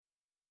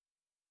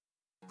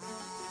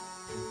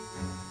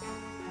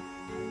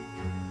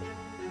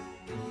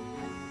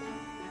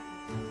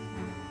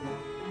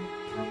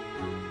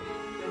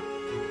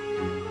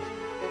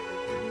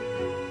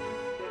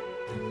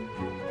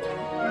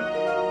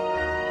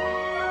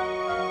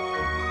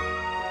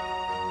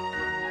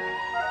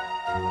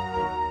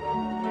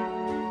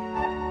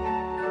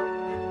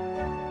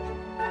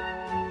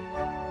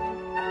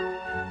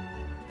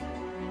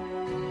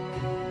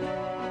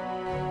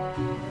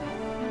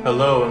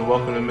Hello and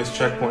welcome to Missed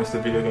Checkpoints,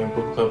 the Video Game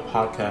Book Club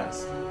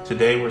podcast.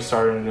 Today we're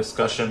starting a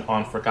discussion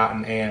on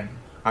Forgotten Anne.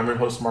 I'm your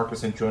host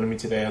Marcus, and joining me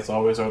today as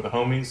always are the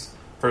homies.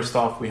 First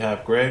off, we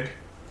have Greg.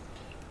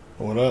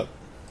 What up?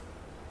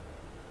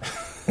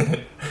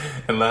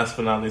 And last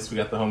but not least, we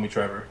got the homie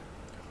Trevor.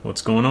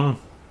 What's going on?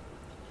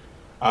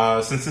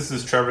 Since this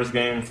is Trevor's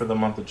game for the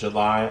month of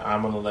July,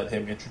 I'm going to let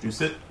him introduce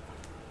it.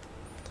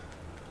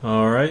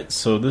 Alright,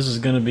 so this is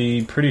going to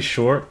be pretty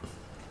short.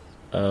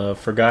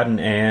 Forgotten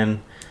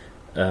Anne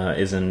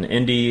is an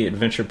indie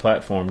adventure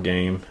platform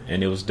game,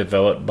 and it was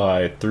developed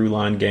by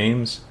Throughline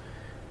Games,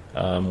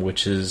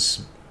 which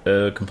is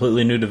a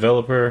completely new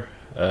developer.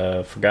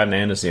 Forgotten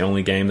Anne is the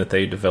only game that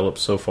they developed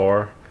so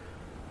far,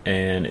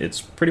 and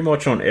it's pretty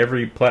much on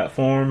every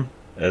platform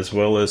as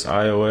well as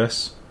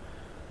iOS.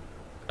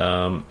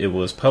 It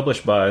was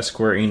published by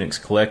Square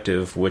Enix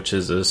Collective, which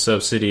is a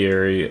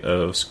subsidiary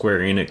of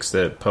Square Enix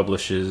that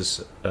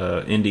publishes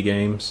indie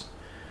games.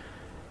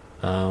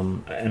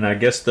 And I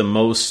guess the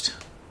most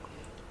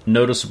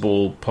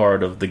noticeable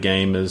part of the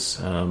game is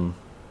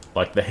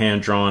like the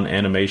hand-drawn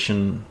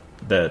animation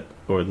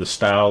or the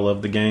style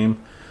of the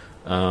game.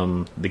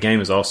 The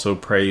game is also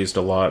praised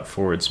a lot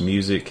for its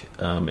music.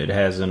 It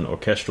has an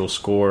orchestral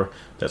score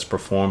that's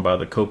performed by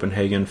the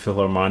Copenhagen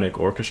Philharmonic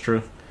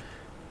Orchestra.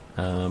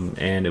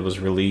 And it was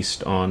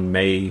released on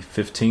May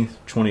 15th,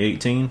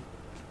 2018.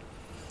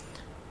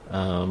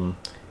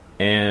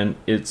 And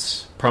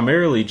it's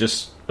primarily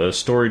just a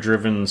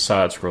story-driven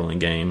side-scrolling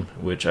game,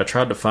 which I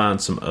tried to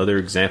find some other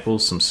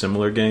examples, some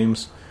similar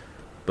games,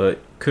 but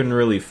couldn't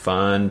really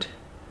find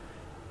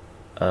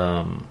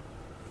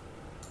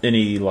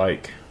any,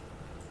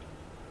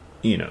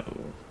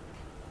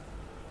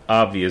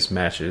 obvious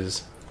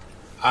matches.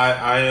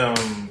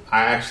 I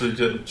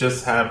actually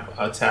just have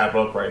a tab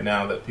up right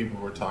now that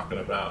people were talking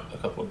about a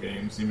couple of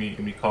games. You mean,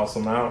 can we call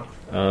some out?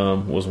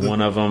 Was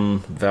one of them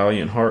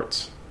Valiant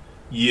Hearts?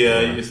 Yeah,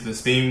 it's the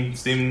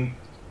Steam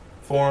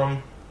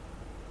forum.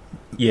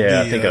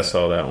 Yeah, I think I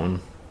saw that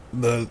one.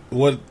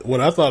 What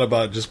I thought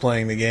about just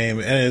playing the game,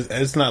 and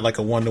it's not like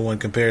a one-to-one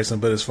comparison,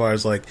 but as far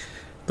as like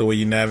the way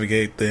you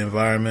navigate the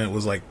environment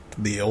was like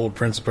the old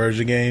Prince of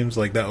Persia games.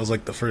 Like that was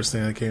like the first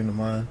thing that came to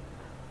mind.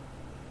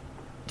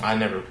 I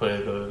never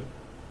played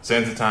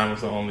Sands of Time was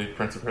the only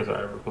Prince of Persia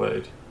I ever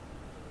played.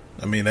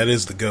 I mean, that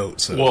is the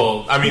GOAT. So.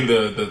 Well, I mean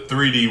the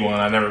 3D one.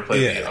 I never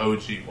played the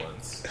OG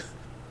ones.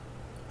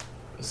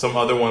 Some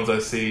other ones I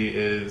see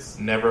is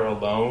Never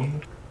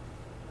Alone,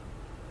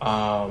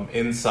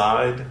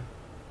 Inside,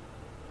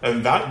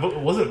 and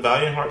wasn't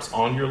Valiant Hearts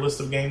on your list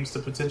of games to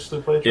potentially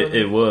play?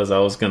 It was. I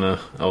was gonna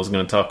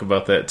talk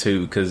about that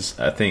too, because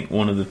I think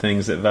one of the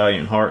things that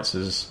Valiant Hearts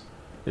is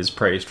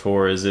praised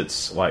for is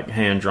its like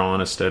hand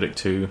drawn aesthetic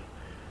too.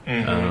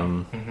 But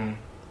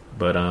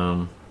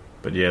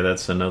yeah,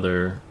 that's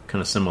another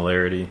kind of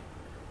similarity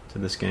to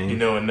this game. You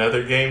know,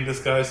 another game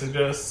this guy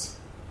suggests.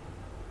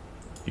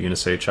 You gonna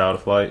say Child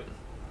of Light?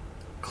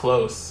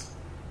 Close.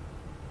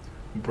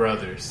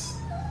 Brothers.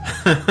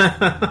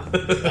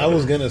 I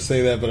was gonna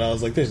say that, but I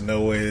was like, "There's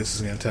no way this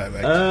is gonna tie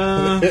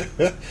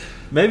back."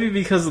 Maybe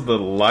because of the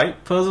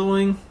light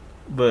puzzling,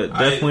 but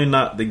definitely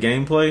not the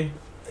gameplay.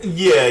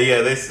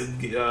 Yeah. They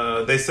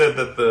said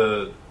that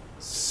the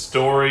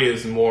story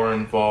is more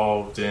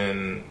involved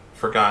in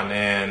Forgotten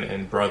Anne,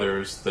 and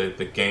Brothers the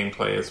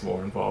gameplay is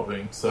more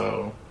involving.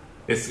 So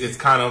it's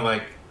kind of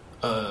like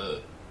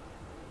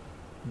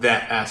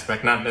that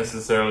aspect, not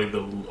necessarily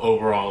the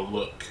overall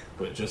look,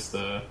 but just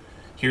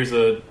here's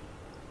a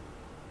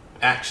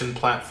action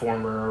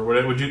platformer, or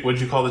whatever.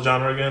 Would you call the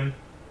genre again?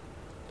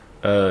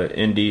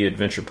 Indie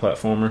adventure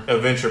platformer.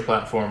 Adventure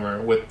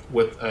platformer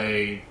with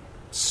a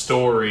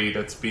story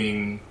that's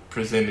being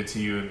presented to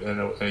you in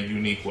a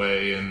unique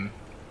way, and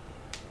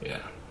yeah.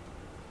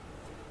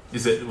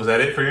 Was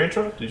that it for your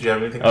intro? Did you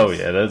have anything else? Oh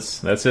yeah,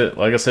 that's it.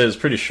 Like I said, it's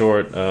pretty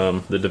short.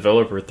 The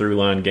developer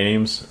Throughline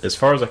Games, as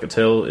far as I could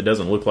tell, it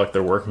doesn't look like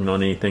they're working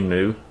on anything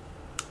new.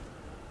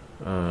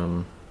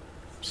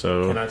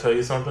 So can I tell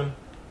you something?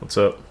 What's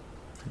up?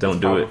 Don't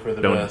it's do it. For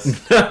the Don't.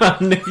 Best. I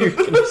knew you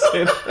were gonna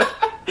say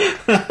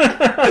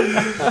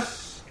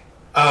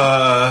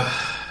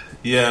that.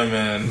 Yeah,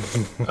 man.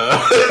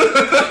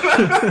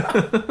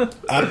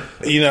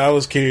 I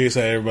was curious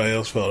how everybody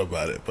else felt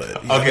about it,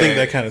 but I think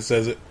that kind of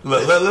says it.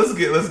 Let's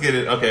get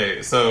it.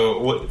 Okay,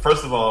 so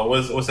first of all,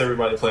 what's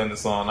everybody playing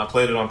this on? I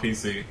played it on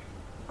PC.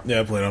 Yeah,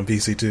 I played on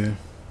PC too.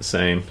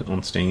 Same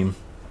on Steam.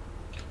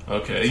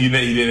 Okay, you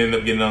didn't end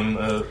up getting on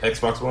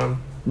Xbox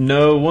One?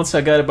 No, once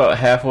I got about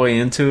halfway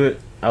into it,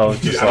 I was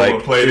just like,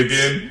 want to play it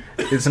again.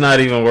 It's not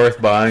even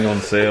worth buying on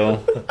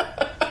sale.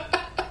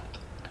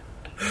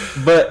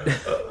 But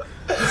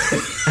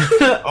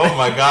oh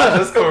my god,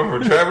 that's coming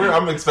from Trevor.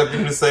 I'm expecting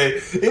him to say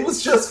it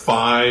was just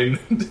fine.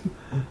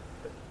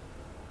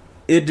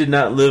 It did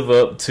not live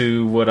up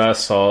to what I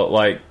saw.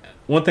 Like,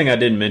 one thing I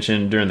didn't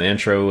mention during the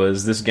intro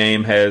was this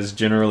game has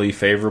generally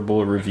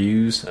favorable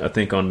reviews. I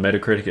think on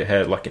Metacritic it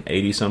had like an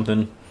 80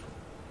 something.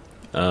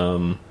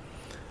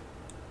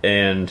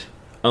 And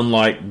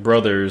unlike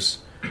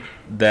Brothers,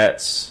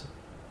 that's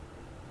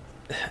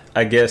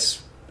I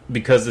guess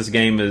because this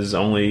game is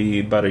only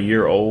about a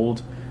year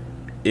old,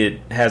 it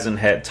hasn't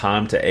had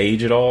time to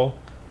age at all.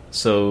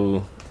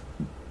 So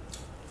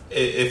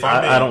If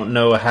I don't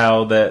know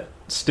how that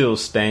still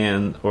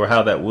stand or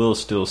how that will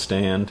still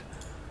stand.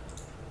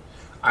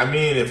 I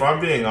mean, if I'm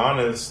being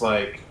honest,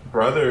 like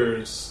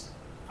Brothers,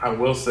 I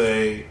will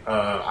say,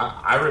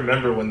 I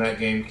remember when that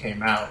game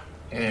came out,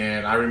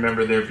 and I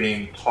remember there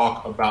being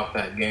talk about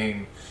that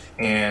game,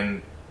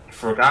 and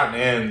Forgotten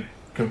End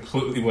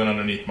completely went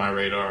underneath my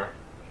radar.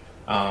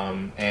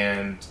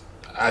 And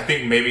I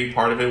think maybe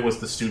part of it was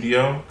the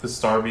studio, because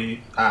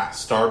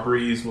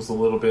Starbreeze was a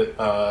little bit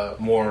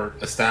more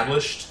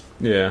established.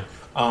 Yeah.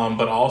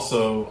 But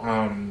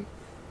also,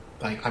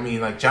 like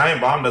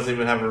Giant Bomb doesn't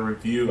even have a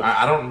review.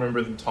 I don't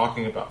remember them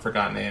talking about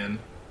Forgotten End.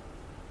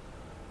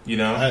 You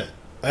know?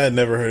 I had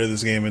never heard of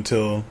this game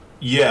until...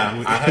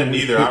 Yeah, I hadn't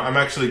either. I'm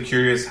actually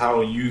curious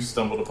how you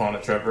stumbled upon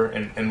it, Trevor,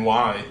 and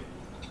why.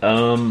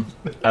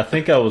 I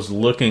think I was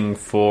looking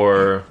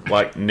for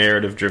like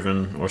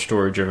narrative-driven or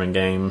story-driven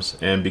games,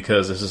 and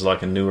because this is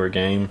like a newer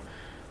game,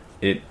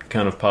 it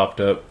kind of popped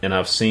up, and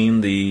I've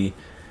seen the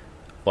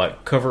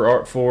like cover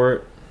art for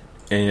it,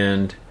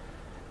 and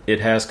it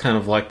has kind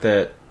of like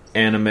that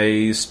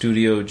anime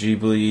Studio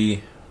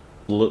Ghibli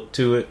look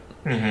to it.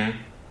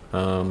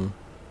 Mm-hmm.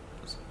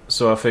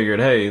 So I figured,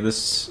 hey,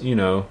 this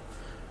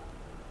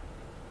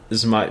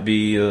might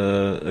be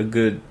a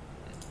good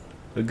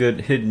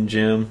hidden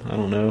gem. I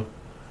don't know,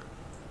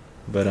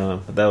 but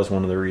that was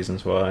one of the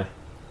reasons why.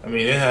 I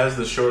mean, it has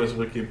the shortest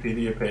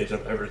Wikipedia page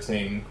I've ever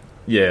seen.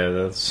 Yeah,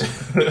 that's.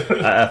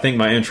 I think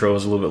my intro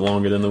was a little bit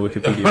longer than the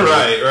Wikipedia page.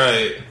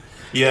 Right.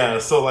 Yeah,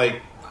 so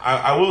like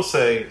I will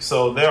say,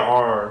 so there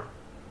are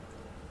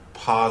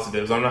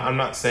positives. I'm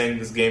not saying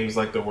this game is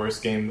like the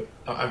worst game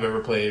I've ever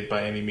played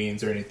by any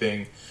means or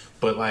anything,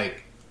 but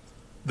like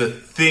the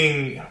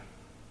thing,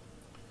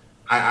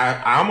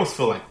 I almost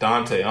feel like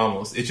Dante.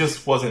 Almost, it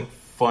just wasn't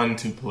fun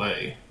to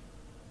play.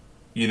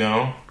 You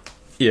know?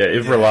 Yeah,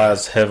 it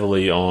relies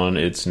heavily on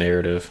its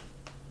narrative.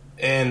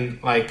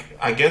 And like,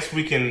 I guess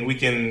we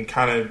can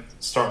kind of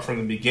start from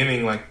the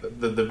beginning. Like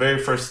the very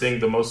first thing,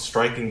 the most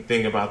striking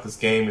thing about this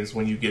game is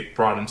when you get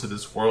brought into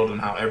this world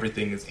and how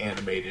everything is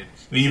animated,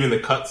 and even the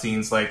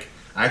cutscenes. Like,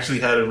 I actually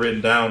had it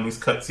written down. These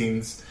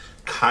cutscenes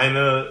kind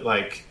of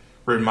like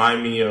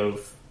remind me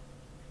of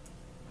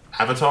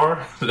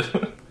Avatar.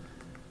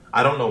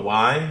 I don't know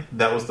why.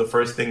 That was the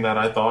first thing that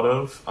I thought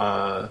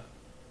of.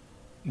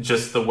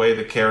 Just the way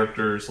the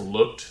characters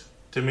looked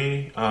to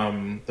me.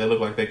 They look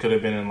like they could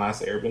have been in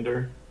Last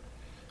Airbender.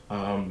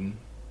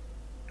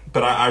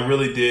 But I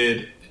really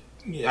did,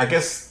 I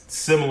guess,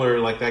 similar,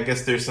 like, I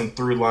guess there's some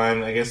through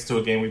line, I guess, to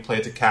a game we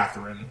played to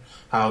Catherine.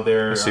 How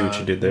they're... I see what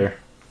you did there.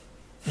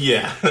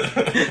 Yeah.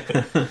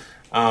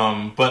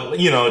 But,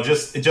 you know,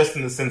 just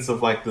in the sense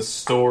of, like, the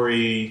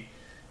story,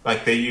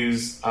 like, they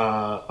use,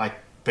 like,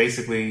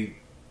 basically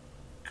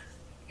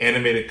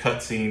animated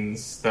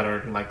cutscenes that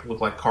are, like,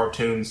 look like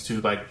cartoons to,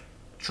 like,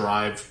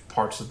 drive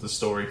parts of the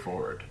story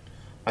forward.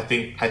 I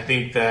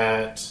think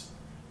that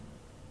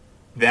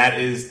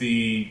is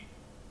the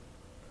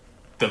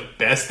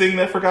best thing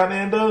that Forgotten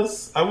End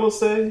does, I will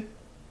say.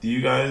 Do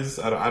you guys...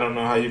 I don't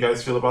know how you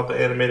guys feel about the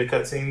animated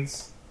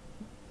cutscenes.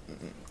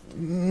 I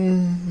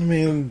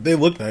mean, they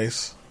look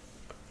nice.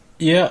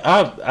 Yeah,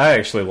 I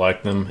actually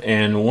like them.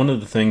 And one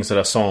of the things that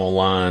I saw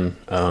online,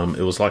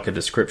 it was like a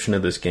description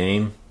of this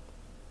game.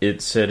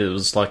 It said it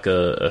was like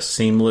a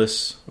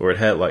seamless, or it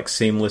had like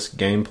seamless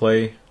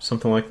gameplay,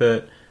 something like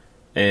that.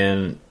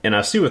 And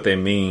I see what they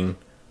mean,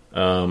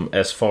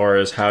 as far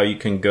as how you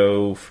can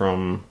go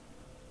from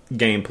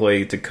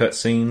gameplay to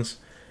cutscenes,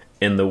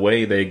 and the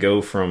way they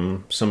go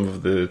from some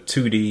of the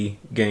 2D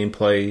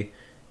gameplay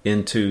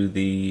into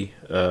the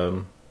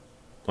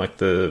like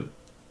the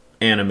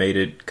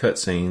animated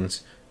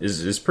cutscenes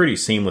is pretty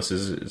seamless.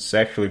 It's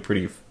actually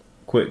pretty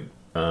quick.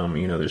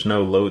 There's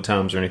no load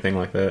times or anything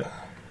like that.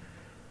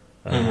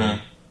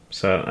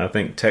 So I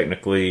think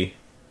technically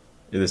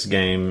this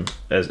game,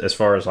 as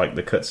far as like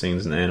the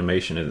cutscenes and the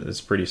animation, is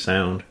pretty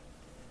sound.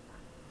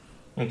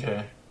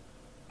 Okay.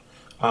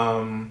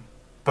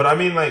 But I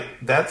mean, like,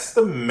 that's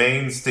the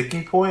main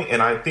sticking point,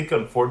 and I think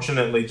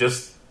unfortunately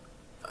just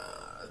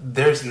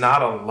there's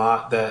not a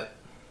lot that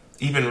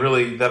even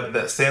really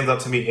that stands out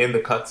to me in the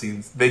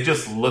cutscenes. They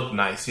just look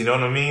nice, you know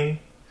what I mean?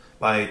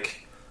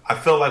 Like, I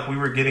felt like we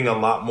were getting a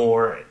lot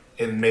more,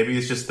 and maybe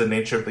it's just the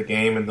nature of the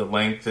game and the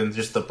length and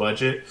just the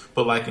budget,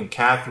 but like in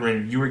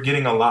Catherine, you were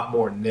getting a lot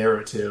more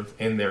narrative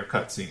in their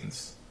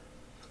cutscenes.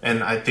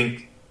 And I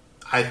think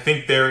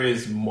there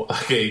is more,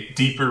 like a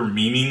deeper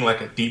meaning, like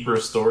a deeper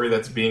story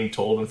that's being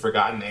told in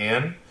Forgotten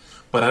Anne,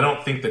 but I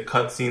don't think the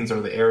cutscenes are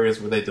the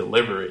areas where they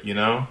deliver it, you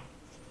know?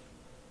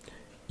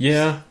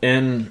 Yeah,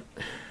 and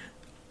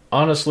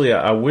honestly,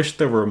 I wish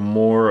there were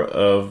more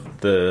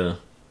of the...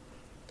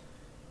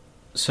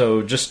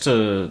 So, just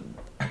to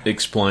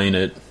explain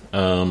it,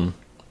 in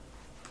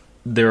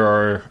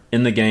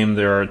the game,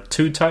 there are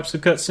two types of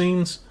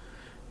cutscenes.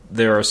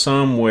 There are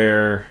some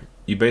where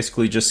you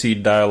basically just see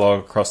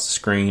dialogue across the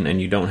screen,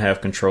 and you don't have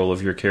control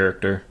of your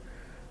character.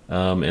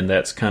 And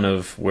that's kind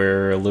of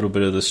where a little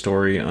bit of the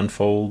story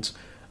unfolds.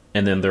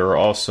 And then there are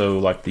also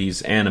like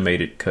these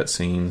animated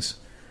cutscenes,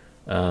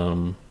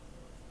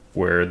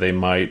 where they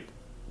might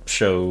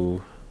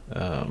show,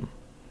 I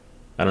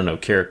don't know,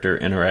 character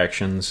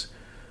interactions.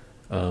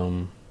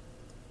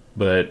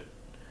 But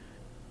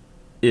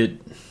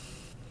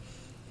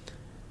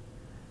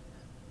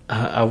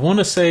I want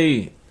to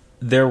say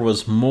there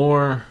was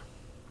more.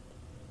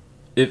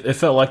 It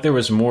felt like there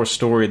was more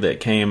story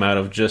that came out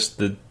of just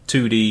the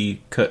 2D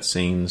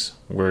cutscenes,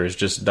 where it's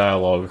just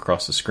dialogue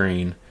across the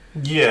screen.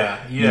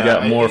 Yeah. You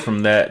got more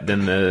from that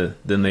than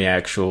the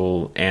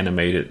actual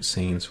animated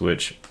scenes,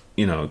 which,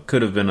 you know,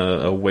 could have been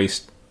a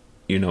waste,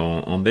 you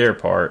know, on their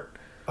part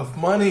of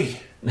money.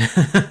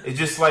 It's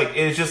just like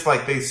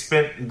they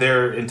spent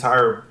their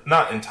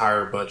not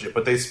entire budget,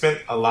 but they spent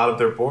a lot of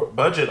their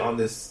budget on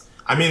this.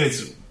 I mean,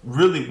 it's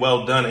really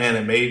well done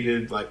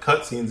animated, like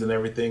cutscenes and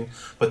everything,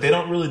 but they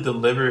don't really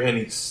deliver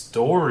any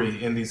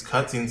story in these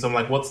cutscenes. I'm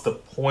like, what's the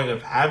point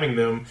of having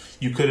them?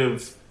 You could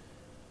have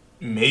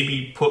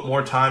maybe put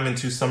more time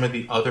into some of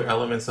the other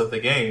elements of the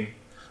game,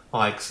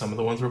 like some of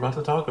the ones we're about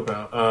to talk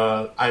about.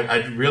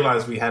 I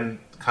realized we hadn't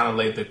kind of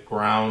laid the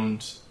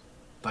ground,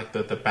 like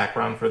the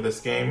background for this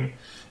game,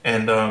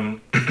 and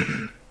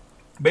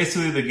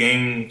basically the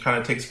game kind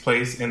of takes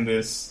place in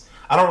this.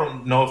 I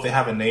don't know if they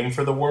have a name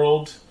for the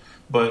world.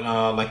 But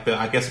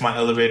I guess my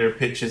elevator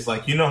pitch is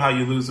like, you know how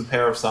you lose a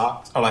pair of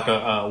socks, or like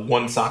a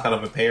one sock out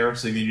of a pair,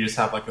 so you just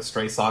have like a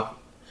stray sock.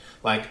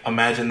 Like,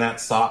 imagine that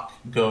sock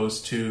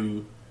gets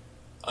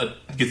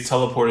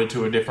teleported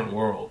to a different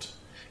world,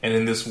 and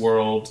in this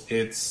world,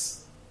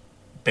 it's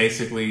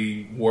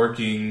basically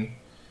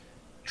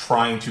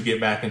trying to get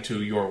back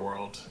into your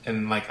world.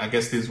 And like, I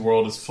guess this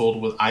world is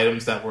filled with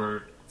items that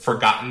were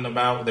forgotten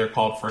about. They're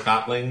called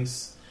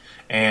Forgotlings.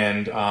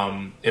 And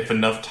if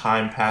enough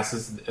time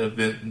passes of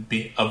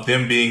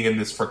them being in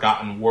this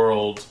forgotten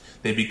world,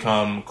 they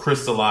become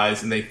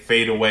crystallized and they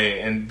fade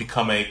away and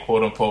become a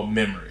quote unquote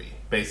memory,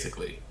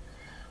 basically.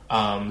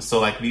 So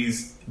like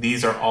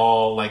these are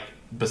all like,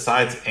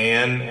 besides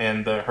Anne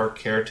and her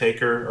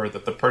caretaker, or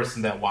the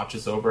person that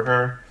watches over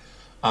her,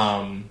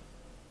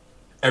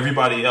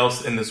 everybody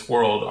else in this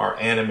world are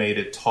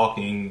animated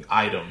talking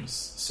items.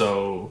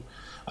 So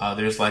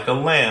there's like a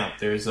lamp,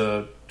 there's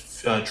a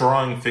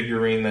drawing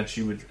figurine that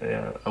you would,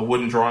 a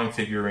wooden drawing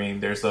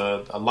figurine, there's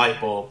a light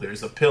bulb,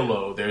 there's a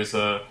pillow, there's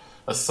a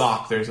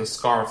sock, there's a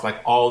scarf,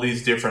 like all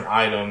these different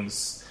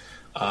items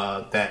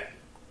that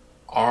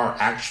are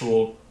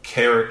actual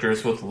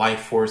characters with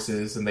life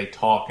forces, and they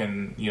talk,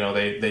 and you know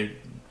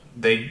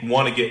they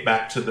want to get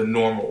back to the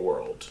normal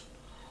world,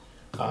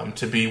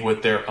 to be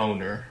with their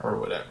owner or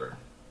whatever.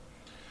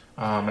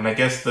 And I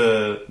guess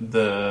there's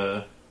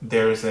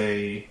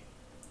a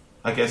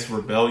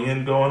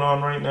rebellion going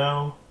on right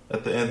now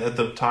at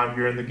the time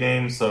you're in the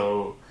game.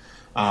 So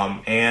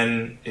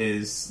Anne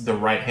is the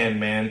right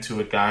hand man to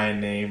a guy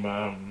named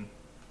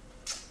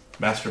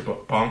Master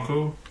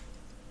Banku.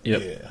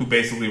 Yep. Yeah. Who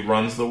basically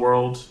runs the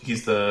world.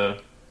 He's the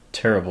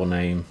terrible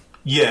name.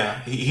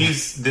 Yeah,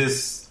 he's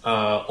this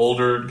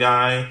older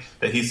guy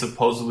that he's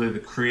supposedly the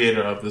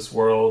creator of this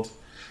world,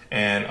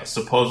 and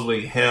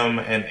supposedly him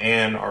and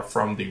Anne are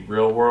from the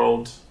real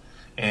world,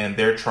 and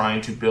they're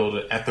trying to build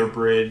an ether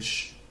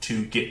bridge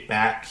to get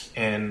back.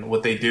 And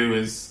what they do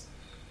is,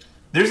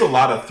 there's a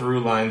lot of through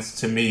lines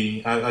to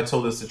me. I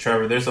told this to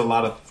Trevor. There's a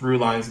lot of through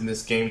lines in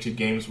this game to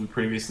games we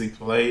previously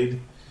played.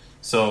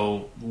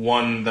 So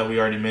one that we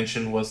already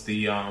mentioned was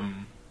the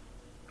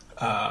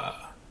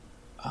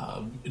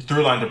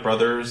through line to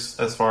Brothers,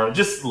 as far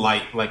just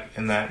like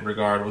in that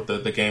regard with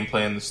the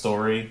gameplay and the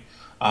story.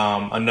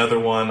 Another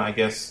one, I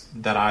guess,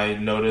 that I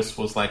noticed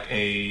was like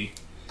a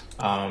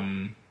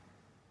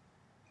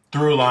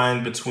through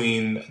line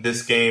between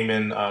this game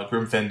and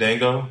Grim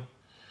Fandango,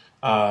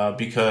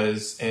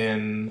 because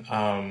in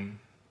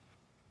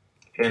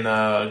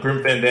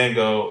Grim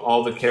Fandango,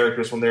 all the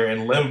characters, when they're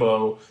in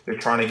limbo, they're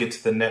trying to get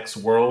to the next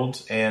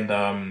world,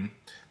 and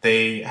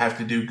they have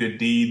to do good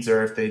deeds,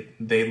 or if they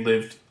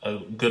lived a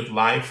good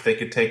life, they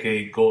could take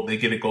they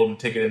get a golden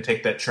ticket and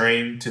take that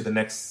train to the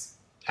next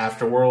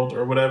afterworld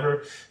or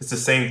whatever. It's the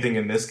same thing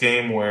in this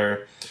game,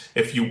 where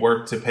if you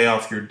work to pay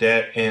off your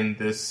debt in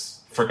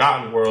this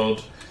forgotten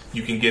world,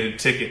 you can get a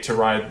ticket to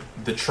ride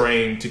the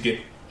train to get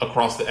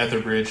across the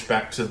Ether Bridge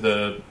back to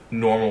the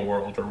normal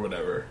world or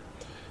whatever.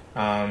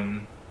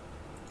 And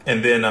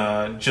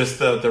then just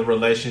the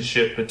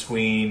relationship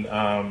between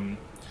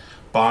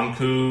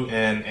Banku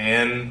and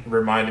Anne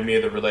reminded me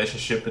of the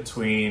relationship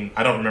between,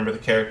 I don't remember the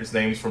characters'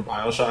 names from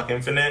BioShock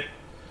Infinite,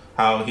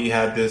 how he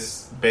had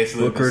this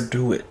basically Booker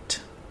DeWitt.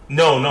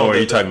 No. Oh, are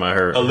you talking about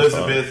her?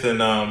 Elizabeth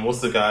and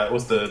what's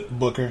the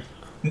Booker?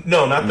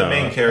 No, not the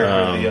main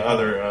character, the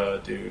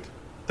other dude,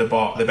 the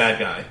bad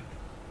guy.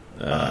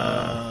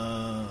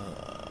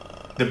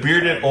 The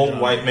bearded old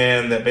white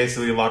man that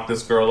basically locked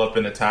this girl up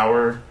in a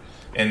tower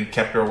and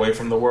kept her away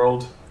from the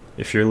world.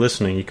 If you're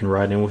listening, you can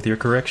write in with your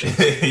corrections.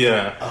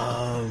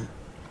 Yeah.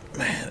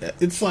 man,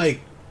 it's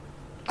like,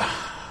 God,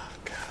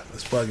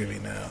 it's bugging me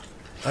now.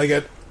 I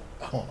got,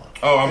 hold on.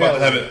 Oh, I'm about to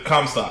have it.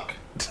 Comstock.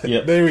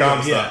 Yep. There we go.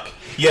 Comstock.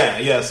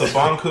 Yeah. So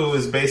Banku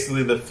is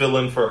basically the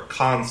fill-in for a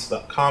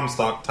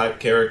Comstock type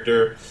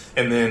character,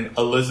 and then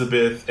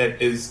Elizabeth Anne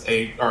is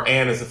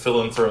a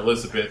fill-in for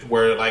Elizabeth,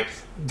 where like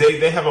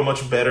they have a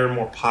much better,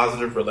 more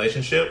positive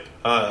relationship,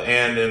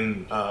 Anne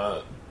and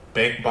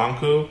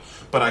Banku.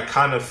 But I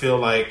kind of feel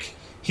like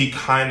he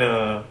kind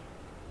of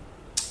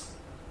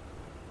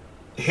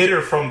hid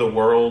her from the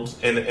world,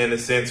 in a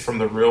sense, from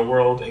the real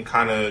world, and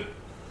kind of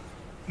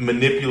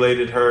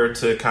manipulated her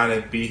to kind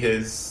of be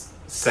his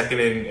second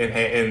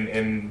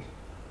hand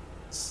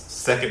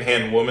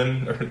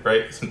woman, or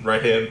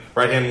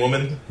right hand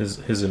woman,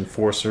 his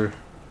enforcer.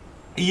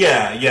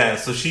 Yeah.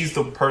 So she's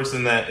the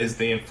person that is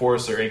the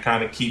enforcer and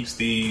kind of keeps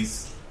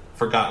these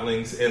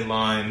Forgotlings in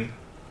line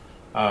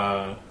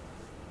on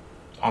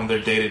their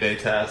day-to-day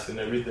tasks and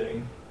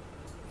everything.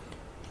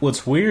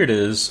 What's weird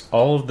is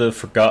all of the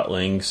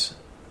Forgotlings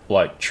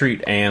like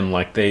treat Anne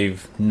like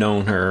they've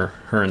known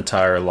her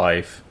entire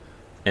life,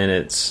 and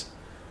it's,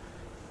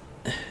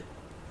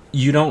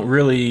 you don't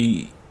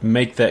really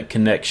make that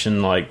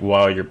connection like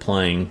while you're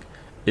playing.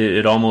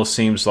 It almost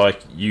seems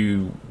like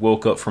you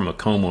woke up from a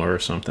coma or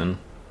something.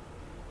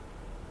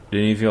 Did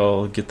any of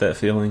y'all get that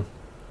feeling?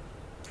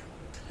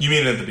 You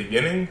mean at the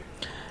beginning?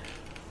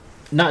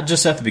 Not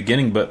just at the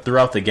beginning, but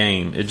throughout the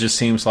game. It just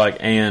seems like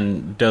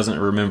Anne doesn't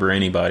remember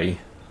anybody.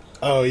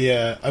 Oh,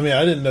 yeah. I mean,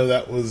 I didn't know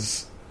that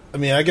was... I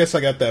mean, I guess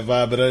I got that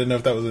vibe, but I didn't know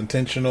if that was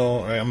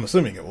intentional. I'm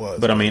assuming it was.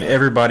 But, I mean,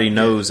 everybody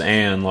knows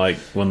Anne. Like,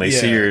 when they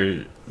see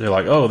her, they're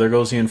like, oh, there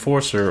goes the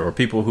enforcer. Or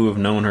people who have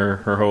known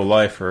her whole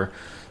life are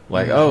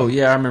like, oh,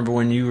 yeah, I remember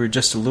when you were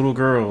just a little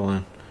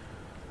girl.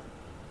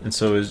 And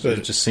so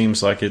it just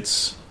seems like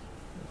it's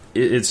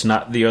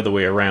not the other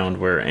way around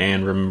where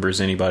Anne remembers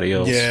anybody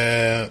else.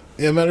 Yeah.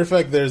 Matter of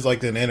fact, there's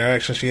like an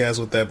interaction she has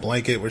with that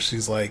blanket where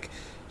she's like,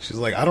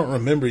 I don't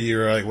remember you,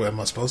 or like, what,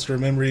 am I supposed to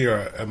remember you,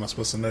 or am I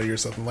supposed to know you, or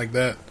something like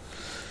that?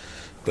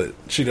 But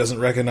she doesn't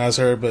recognize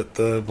her, but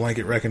the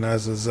blanket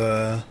recognizes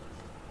Anne.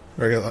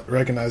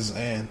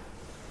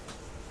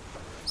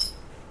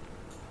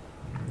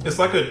 It's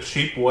like a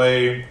cheap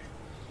way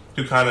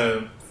to kind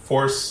of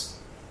force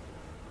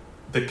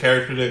the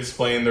character to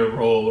explain their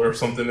role or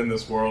something in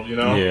this world, you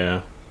know?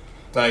 Yeah.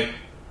 Like,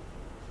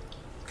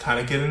 kind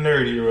of getting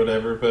nerdy or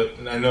whatever, but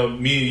I know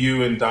me,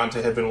 you, and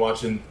Dante have been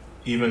watching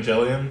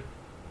Evangelion.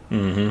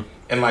 Mm-hmm.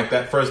 And, like,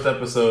 that first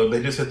episode,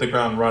 they just hit the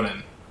ground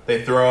running.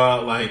 They throw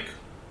out, like,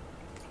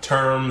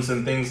 terms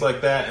and things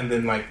like that, and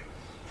then, like,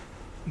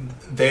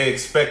 they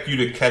expect you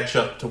to catch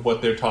up to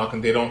what they're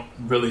talking. They don't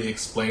really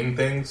explain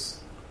things.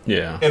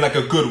 Yeah. In, like,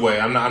 a good way.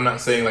 I'm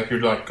not saying, like, you're,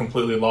 like,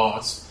 completely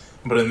lost.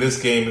 But in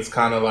this game, it's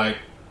kind of like,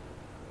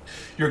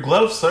 your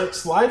glove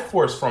sucks life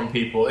force from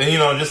people. And, you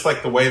know, just,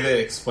 like, the way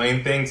they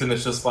explain things, and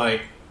it's just,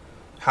 like,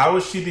 how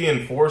is she the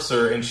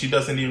enforcer, and she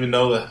doesn't even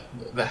know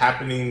the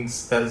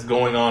happenings that is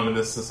going on in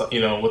this,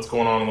 you know, what's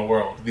going on in the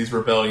world, these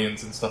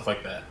rebellions and stuff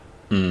like that.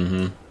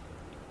 Mm-hmm.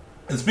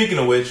 And speaking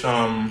of which,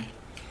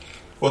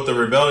 what the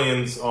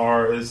rebellions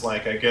are is,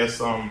 like, I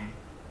guess,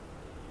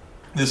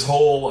 this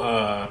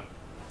whole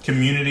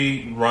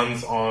community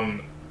runs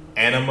on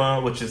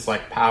anima, which is,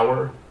 like,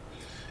 power.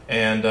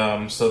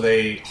 And so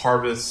they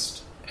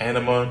harvest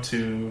anima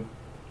to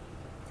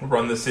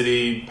run the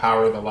city,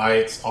 power the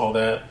lights, all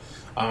that.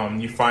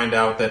 You find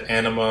out that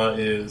anima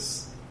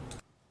is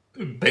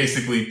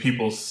basically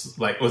people's,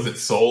 like, was it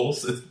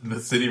souls? The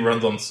city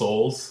runs on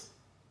souls.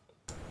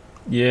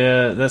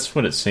 Yeah, that's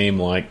what it seemed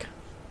like.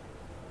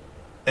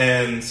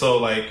 And so,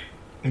 like,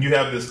 you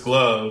have this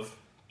glove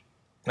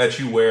that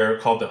you wear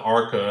called the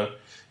Arca,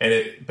 and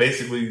it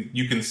basically,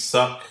 you can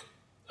suck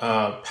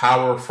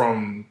power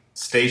from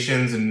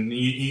stations, and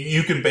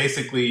you can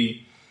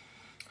basically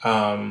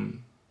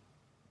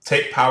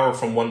take power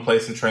from one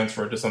place and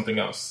transfer it to something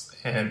else.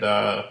 And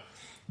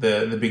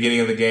the beginning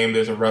of the game,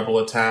 there's a rebel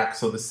attack,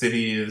 so the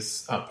city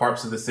is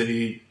parts of the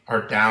city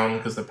are down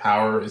because the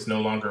power is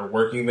no longer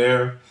working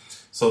there.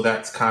 So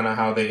that's kind of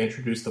how they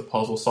introduce the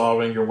puzzle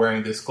solving. You're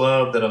wearing this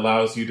glove that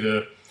allows you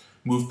to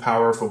move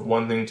power from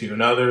one thing to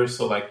another.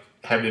 So, like,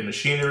 heavy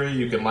machinery,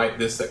 you can light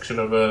this section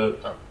of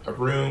a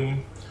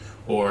room,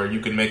 or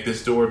you can make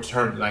this door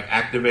turn, like,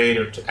 activate,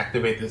 or to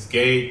activate this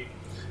gate.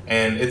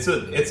 And it's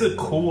a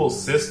cool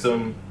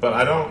system, but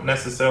I don't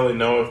necessarily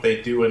know if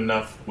they do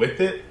enough with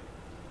it.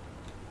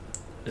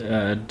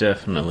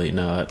 Definitely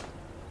not.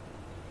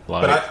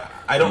 Like, but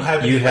I don't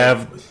have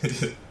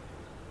any.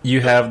 You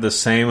have the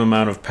same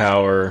amount of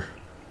power.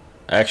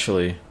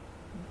 Actually,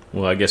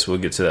 well, I guess we'll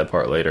get to that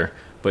part later.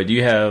 But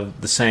you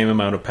have the same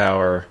amount of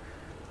power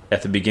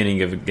at the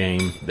beginning of a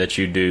game that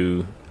you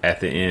do at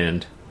the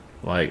end.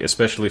 Like,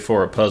 especially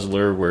for a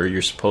puzzler where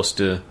you're supposed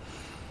to,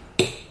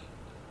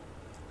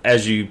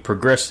 as you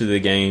progress through the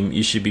game,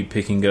 you should be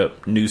picking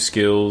up new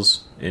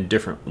skills and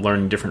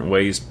learning different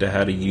ways to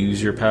how to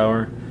use your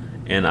power.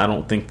 And I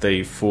don't think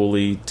they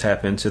fully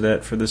tap into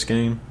that for this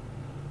game.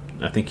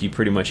 I think you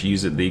pretty much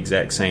use it the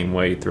exact same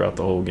way throughout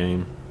the whole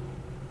game.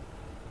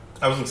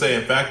 I was gonna say,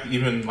 in fact,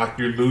 even like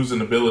you're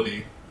losing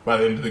ability by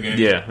the end of the game.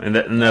 Yeah, and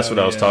that's what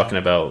I was talking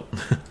about.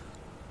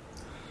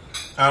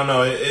 I don't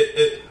know.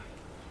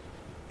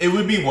 It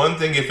would be one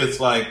thing if it's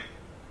like,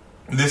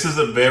 this is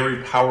a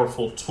very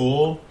powerful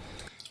tool.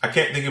 I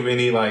can't think of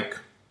any like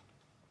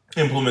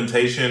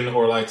implementation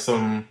or like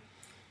some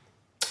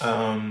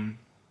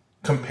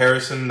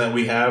comparison that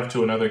we have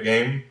to another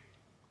game,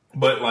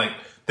 but like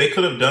they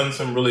could have done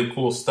some really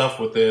cool stuff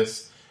with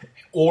this,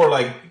 or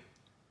like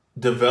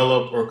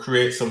develop or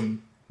create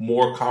some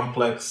more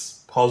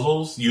complex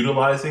puzzles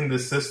utilizing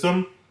this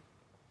system,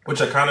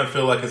 which I kind of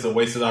feel like is a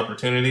wasted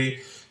opportunity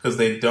because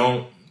they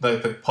don't,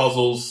 like, the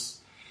puzzles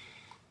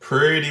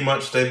pretty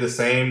much stay the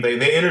same.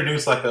 They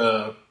introduce like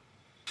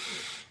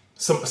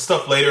some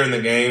stuff later in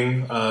the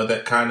game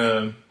that kind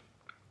of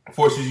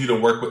forces you to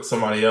work with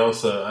somebody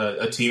else,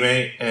 a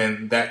teammate,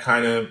 and that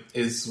kind of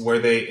is where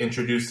they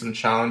introduce some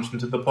challenge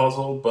into the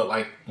puzzle. But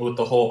like with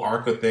the whole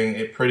Arca thing,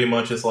 it pretty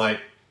much is like,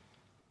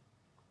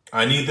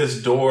 I need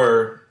this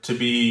door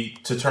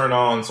to turn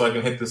on so I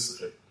can hit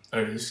this.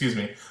 Excuse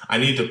me. I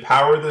need to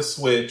power this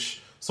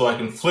switch so I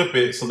can flip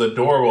it so the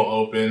door will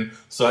open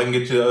so I can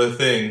get to the other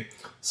thing.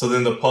 So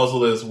then the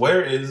puzzle is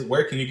where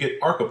can you get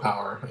Arca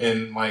power?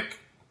 And like,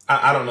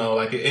 I don't know,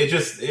 like it's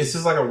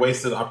just like a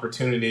wasted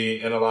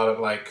opportunity, and a lot of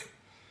like,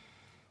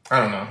 I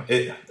don't know.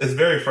 It's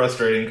very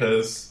frustrating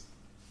because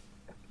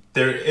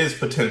there is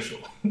potential.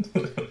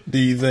 Do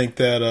you think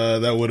that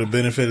that would have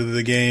benefited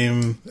the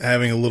game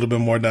having a little bit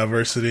more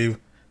diversity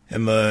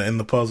in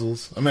the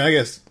puzzles? I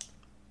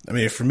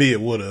mean, for me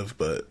it would have,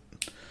 but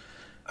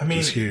I mean,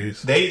 just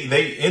curious.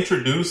 They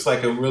introduced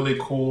like a really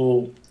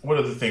cool, what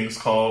are the things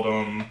called?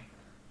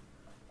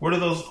 What are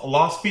those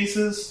lost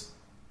pieces?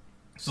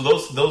 So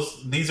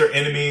these are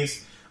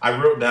enemies. I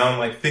wrote down,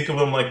 like, think of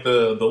them like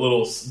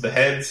the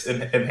heads in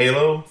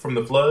Halo from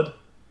the Flood.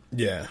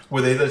 Yeah,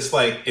 where they just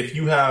like, if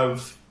you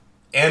have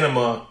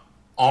anima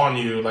on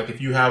you, like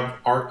if you have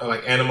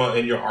anima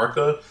in your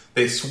Arca,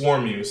 they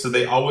swarm you. So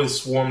they always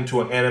swarm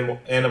to an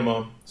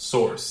anima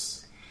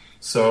source.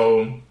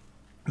 So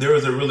there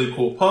was a really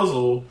cool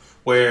puzzle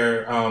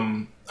where,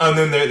 and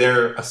then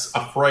they're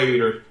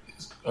afraid or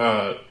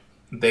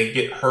they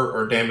get hurt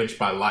or damaged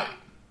by light.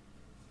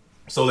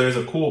 So there's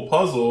a cool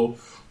puzzle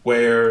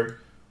where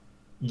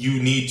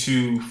you need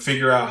to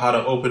figure out how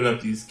to open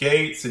up these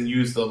gates and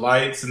use the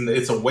lights, and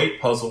it's a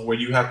weight puzzle where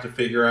you have to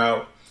figure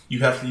out, you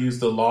have to use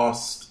the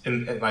lost,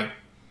 and like,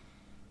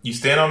 you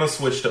stand on a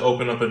switch to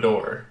open up a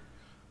door,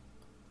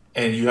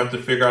 and you have to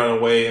figure out a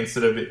way,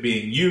 instead of it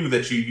being you,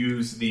 that you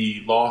use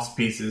the lost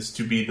pieces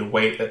to be the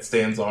weight that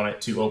stands on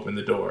it to open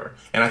the door.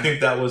 And I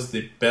think that was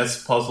the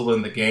best puzzle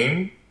in the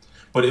game,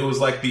 but it was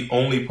like the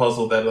only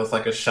puzzle that was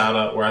like a shout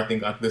out where I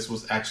think like this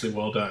was actually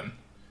well done.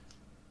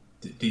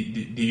 Do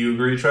you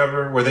agree,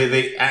 Trevor? Where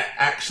they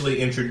actually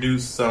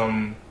introduced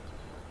some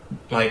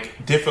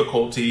like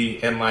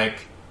difficulty and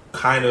like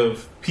kind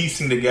of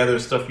piecing together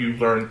stuff you've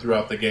learned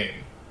throughout the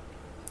game.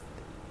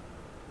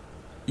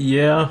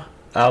 Yeah,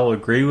 I'll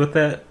agree with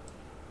that,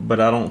 but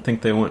I don't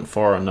think they went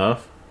far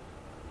enough.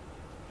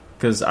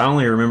 Because I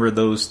only remember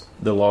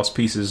the lost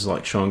pieces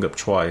like showing up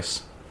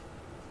twice.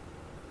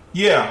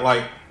 Yeah,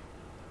 like,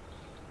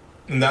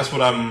 and that's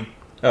what I'm.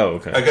 Oh,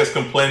 okay. I guess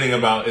complaining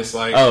about is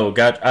like. Oh,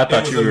 God! I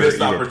thought you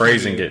were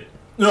praising it.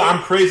 No,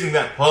 I'm praising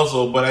that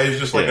puzzle, but it's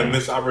just like Yeah. a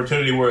missed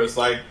opportunity where it's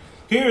like,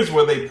 here's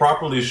where they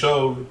properly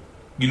showed,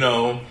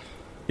 using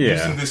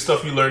this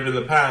stuff you learned in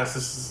the past.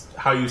 This is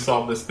how you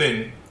solve this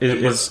thing.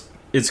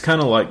 It's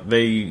kind of like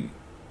they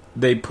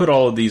put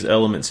all of these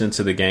elements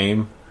into the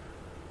game,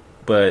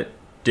 but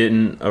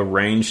didn't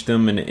arrange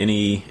them in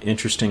any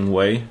interesting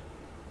way.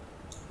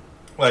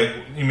 Like,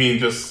 you mean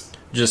just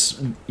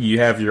you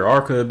have your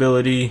Arca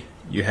ability,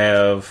 you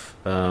have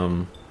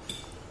the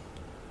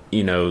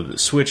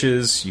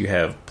switches, you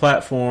have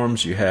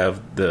platforms, you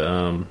have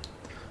the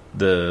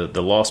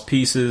lost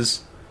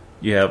pieces,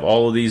 you have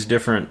all of these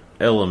different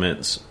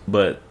elements,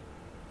 but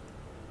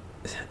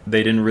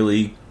they didn't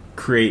really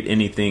create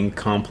anything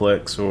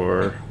complex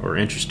or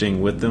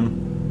interesting with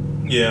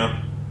them.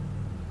 Yeah.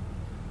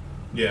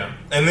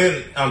 And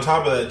then on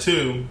top of that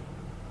too,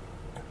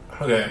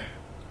 okay,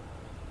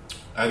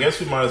 I guess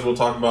we might as well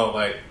talk about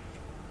like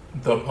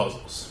the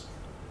puzzles.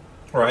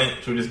 Right?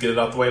 Should we just get it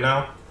out the way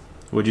now?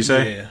 What'd you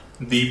say? Yeah.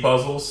 The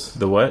puzzles.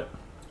 The what?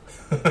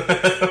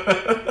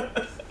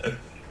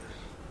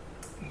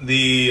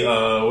 The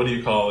what do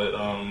you call it?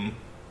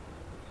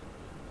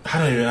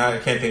 I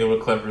can't think of a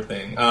clever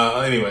thing.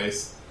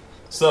 Anyways,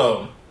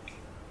 so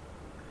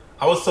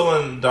I was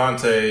telling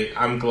Dante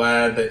I'm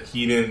glad that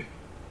he didn't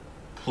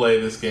play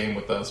this game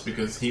with us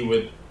because he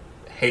would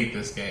hate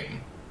this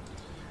game.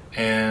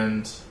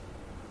 And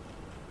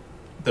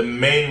the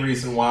main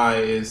reason why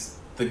is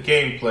the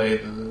gameplay.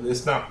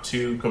 It's not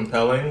too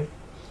compelling,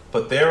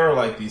 but there are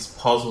like these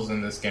puzzles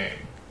in this game.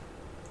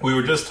 We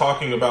were just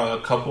talking about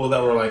a couple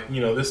that were like,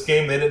 this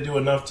game, they didn't do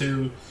enough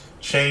to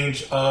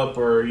change up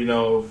or,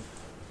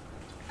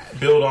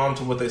 build on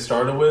to what they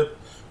started with.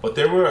 But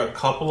there were a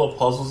couple of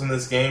puzzles in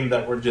this game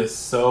that were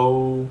just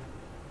so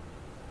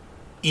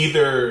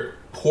either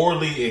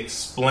poorly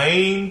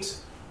explained,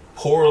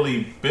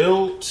 poorly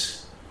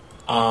built,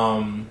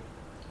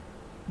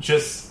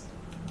 just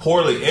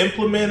poorly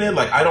implemented.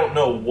 Like, I don't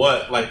know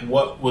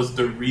what was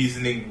the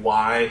reasoning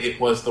why it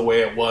was the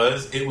way it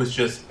was. It was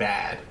just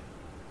bad.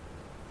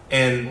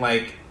 And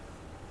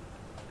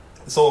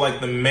so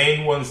the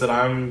main ones that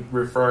I'm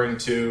referring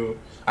to,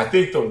 I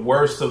think the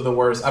worst of the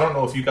worst, I don't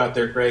know if you got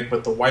there, Greg,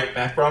 but the white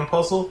background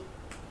puzzle.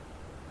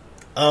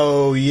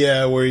 Oh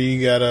yeah, where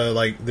you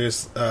gotta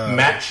there's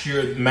match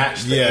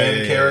the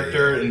end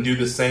character and do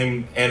the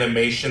same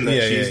animation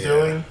that she's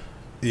doing.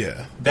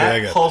 Yeah,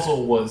 that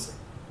puzzle was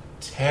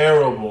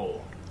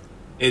terrible.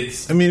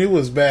 I mean, it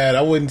was bad.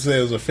 I wouldn't say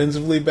it was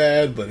offensively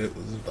bad, but it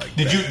was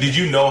Did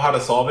you know how to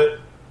solve it?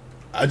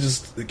 I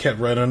just kept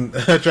running.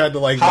 I tried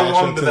to How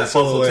long did that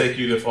puzzle take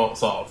you to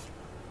solve?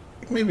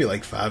 Maybe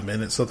 5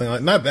 minutes,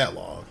 something not that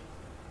long.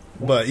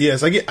 But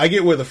yes, I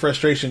get where the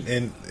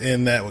frustration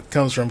in that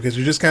comes from, because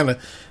you're just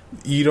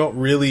you don't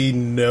really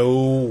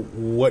know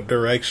what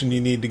direction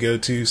you need to go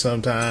to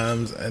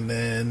sometimes, and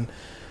then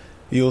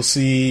you'll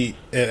see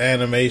an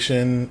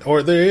animation,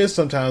 or there is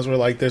sometimes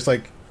where there's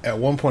at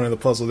one point in the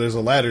puzzle there's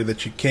a ladder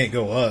that you can't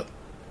go up,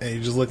 and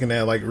you're just looking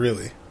at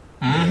really.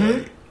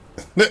 Mm-hmm.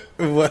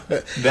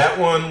 That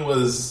one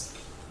was,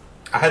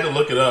 I had to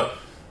look it up.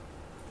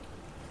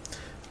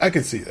 I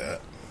could see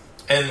that.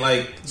 And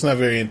it's not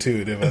very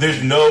intuitive.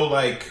 There's no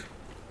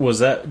Was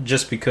that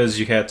just because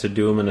you had to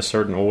do them in a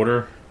certain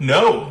order?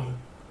 No.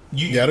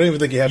 I don't even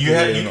think you have to.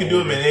 You can do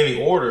them in any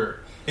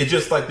order. It's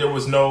just there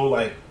was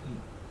no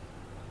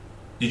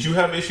Did you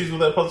have issues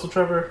with that puzzle,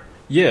 Trevor?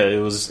 Yeah, it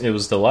was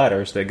the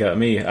ladders that got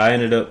me. I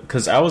ended up,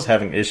 because I was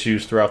having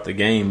issues throughout the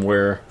game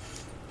where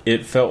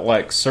it felt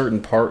like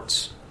certain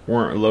parts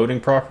weren't loading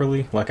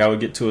properly. I would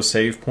get to a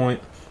save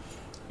point,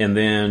 and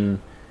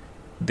then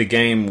the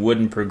game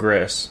wouldn't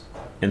progress.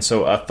 And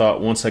so I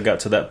thought once I got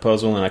to that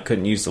puzzle and I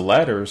couldn't use the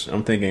ladders,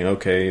 I'm thinking,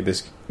 okay,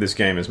 this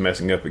game is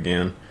messing up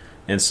again.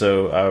 And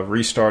so I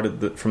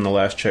restarted from the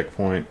last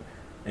checkpoint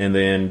and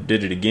then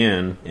did it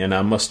again. And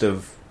I must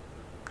have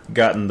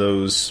gotten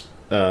those,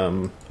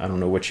 I don't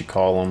know what you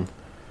call them,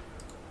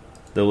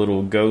 the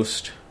little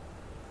ghost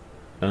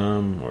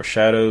or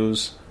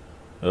shadows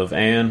of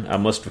Anne. I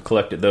must have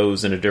collected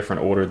those in a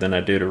different order than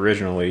I did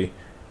originally.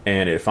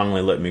 And it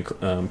finally let me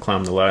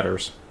climb the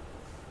ladders.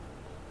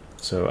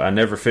 So I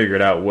never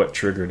figured out what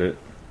triggered it.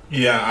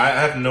 Yeah, I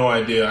have no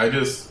idea. I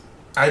just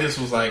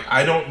was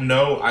I don't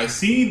know. I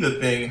see the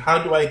thing.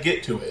 How do I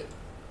get to it?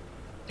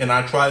 And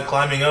I tried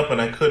climbing up and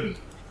I couldn't.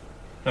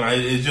 And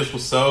it just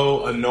was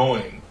so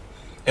annoying.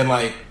 And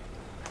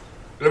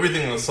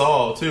everything I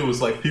saw too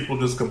was people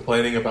just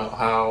complaining about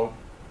how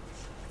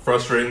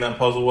frustrating that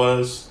puzzle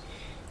was.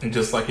 And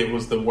just it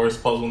was the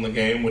worst puzzle in the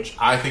game, which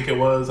I think it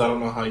was. I don't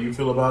know how you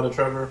feel about it,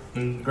 Trevor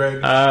and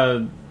Greg.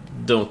 I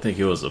don't think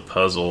it was a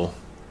puzzle.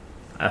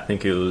 I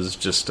think it was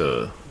just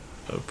a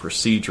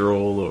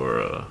procedural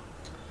or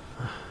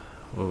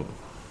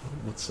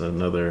what's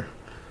another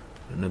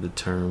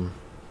term?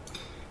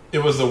 It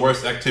was the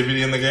worst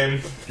activity in the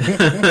game?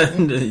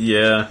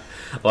 Yeah.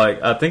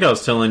 I think I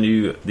was telling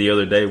you the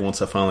other day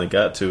once I finally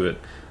got to it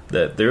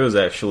that there was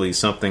actually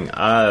something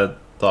I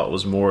thought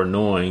was more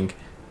annoying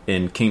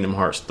in Kingdom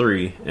Hearts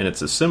 3, and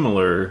it's a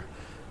similar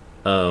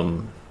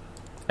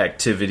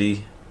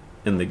activity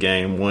in the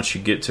game once you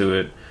get to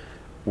it,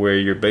 where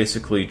you're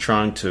basically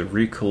trying to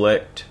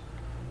recollect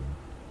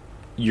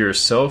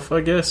yourself,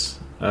 I guess.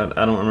 I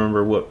don't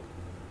remember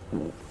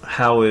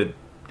how it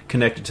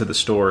connected to the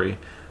story,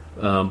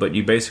 but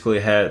you basically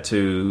had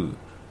to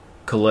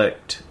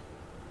collect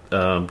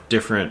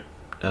different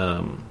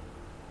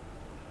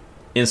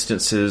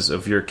instances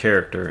of your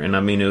character. And I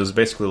mean, it was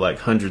basically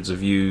hundreds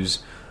of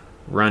yous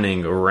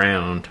running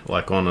around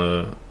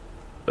on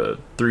a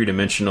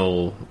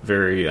three-dimensional,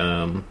 very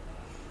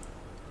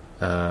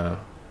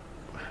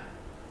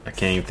I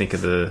can't even think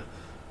of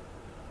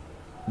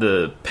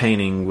the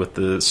painting with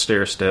the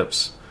stair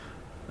steps.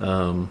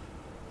 MC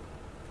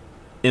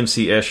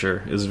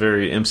Escher is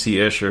very MC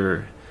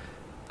Escher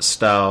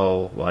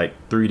style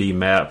 3D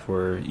map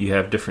where you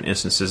have different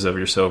instances of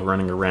yourself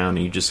running around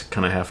and you just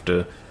kind of have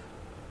to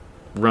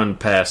run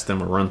past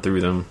them or run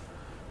through them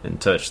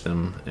and touch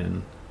them.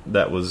 And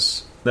that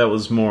was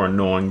more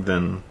annoying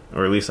than,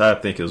 or at least I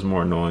think it was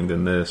more annoying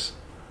than this.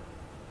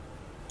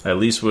 At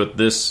least with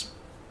this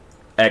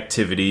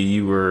activity,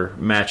 you were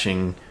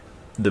matching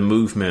the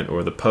movement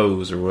or the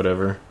pose or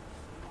whatever.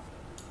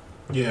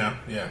 Yeah.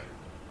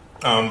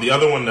 The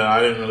other one that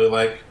I didn't really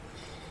like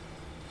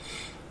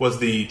was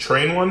the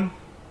train one,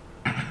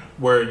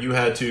 where you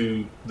had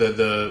to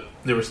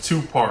there was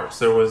two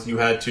parts. You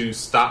had to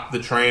stop the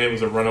train. It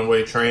was a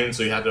runaway train,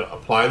 so you had to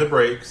apply the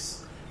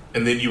brakes,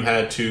 and then you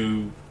had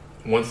to,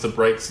 once the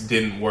brakes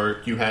didn't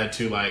work, you had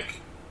to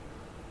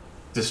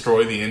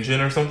destroy the engine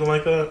or something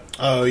like that.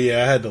 Oh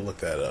yeah, I had to look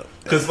that up.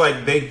 Because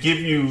they give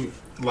you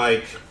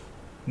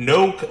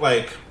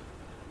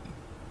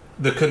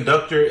the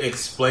conductor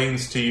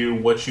explains to you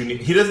what you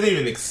need. He doesn't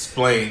even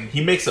explain.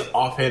 He makes an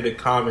offhanded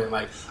comment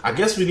I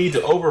guess we need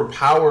to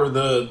overpower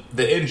the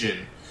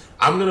engine.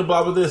 I'm gonna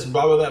blah blah this,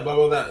 blah blah that, blah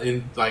blah that,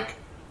 and like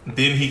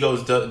then he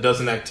goes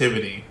does an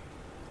activity,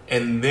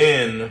 and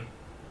then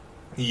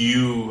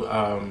you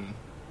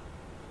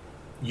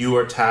you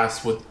are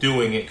tasked with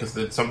doing it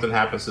because something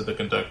happens to the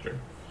conductor,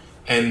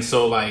 and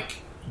so like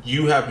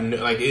you have no,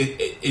 like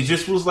it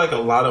just was like a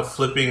lot of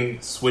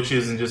flipping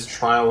switches and just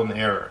trial and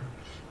error,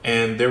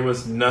 and there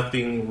was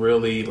nothing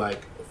really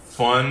like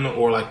fun,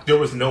 or like there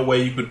was no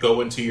way you could go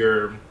into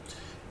your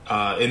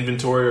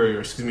inventory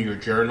or your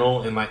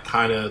journal and like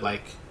kind of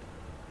like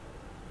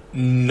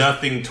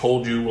nothing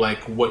told you like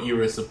what you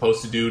were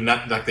supposed to do.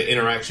 Not like the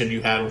interaction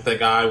you had with that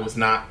guy was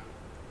not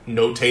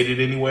notated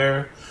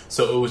anywhere,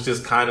 so it was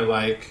just kind of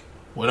like,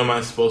 what am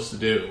I supposed to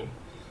do?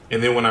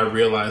 And then when I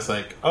realized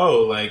like,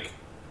 oh, like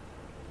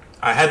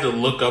I had to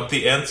look up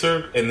the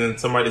answer, and then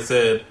somebody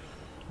said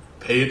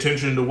pay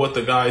attention to what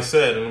the guy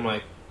said, and I'm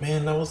like,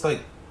 man, that was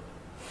like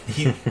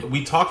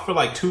we talked for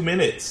like 2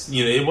 minutes.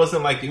 You know, it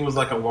wasn't like it was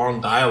like a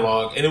long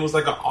dialogue, and it was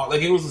like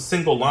it was a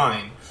single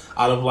line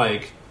out of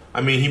like,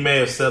 I mean, he may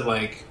have said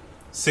like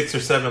 6 or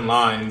 7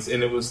 lines,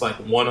 and it was like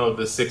one of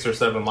the 6 or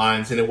 7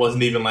 lines, and it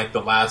wasn't even like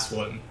the last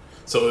one.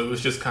 So it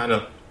was just kind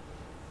of,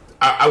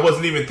 I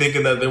wasn't even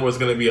thinking that there was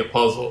going to be a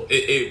puzzle.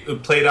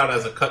 It played out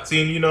as a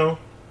cutscene, you know?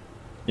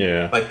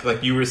 Yeah.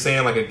 Like you were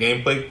saying, like a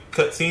gameplay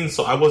cutscene.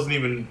 So it wasn't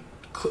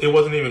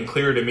even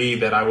clear to me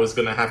that I was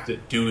going to have to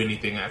do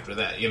anything after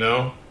that, you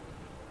know?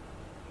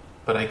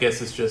 But I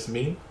guess it's just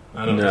me.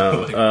 I don't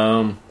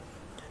know.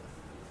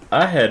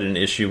 I had an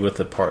issue with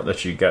the part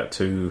that you got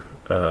to,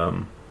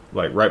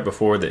 like right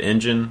before the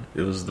engine.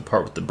 It was the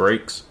part with the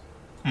brakes.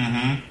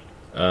 Mm-hmm.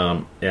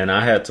 And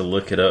I had to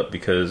look it up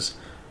because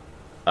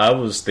I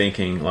was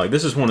thinking, like,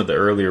 this is one of the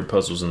earlier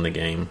puzzles in the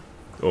game,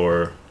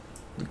 or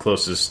the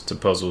closest to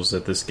puzzles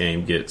that this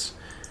game gets.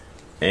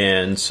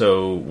 And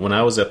so when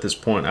I was at this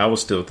point, I was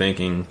still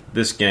thinking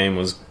this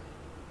game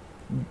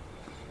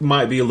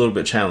might be a little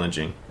bit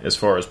challenging as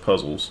far as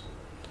puzzles.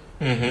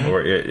 Mm-hmm.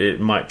 Or it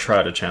might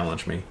try to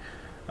challenge me.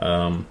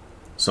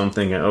 So I'm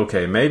thinking,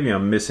 okay, maybe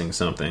I'm missing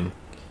something.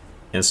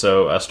 And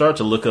so I start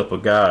to look up a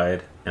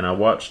guide, and I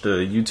watched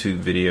a YouTube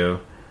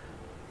video,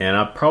 and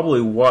I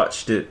probably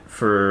watched it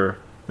for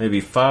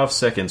maybe 5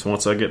 seconds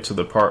once I get to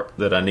the part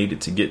that I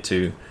needed to get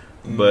to.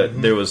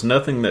 But there was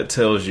nothing that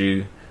tells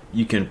you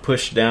can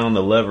push down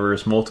the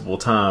levers multiple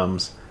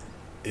times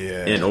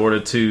in order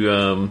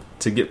to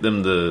get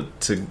them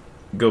to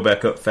go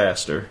back up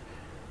faster.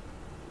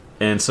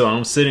 And so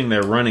I'm sitting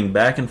there running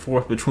back and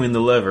forth between the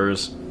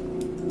levers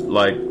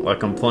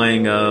like I'm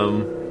playing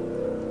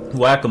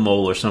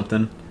whack-a-mole or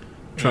something,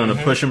 trying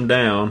to push them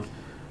down,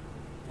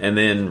 and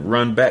then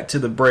run back to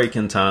the brake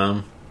in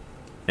time.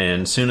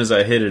 And as soon as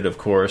I hit it, of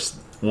course,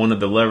 one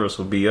of the levers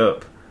would be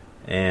up,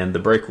 and the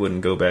brake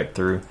wouldn't go back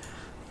through.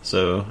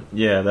 So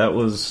yeah, that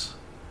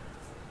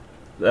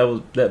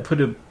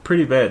put a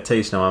pretty bad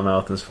taste in my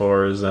mouth as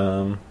far as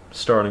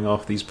starting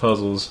off these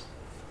puzzles.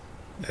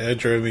 That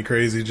drove me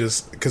crazy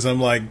just because I'm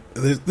like,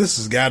 this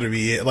has got to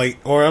be it. Like,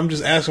 or I'm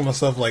just asking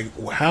myself, like,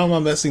 how am I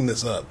messing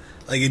this up?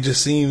 Like, it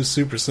just seems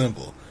super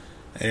simple.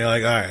 And you're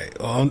like, all right,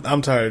 well,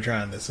 I'm tired of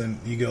trying this. And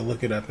you go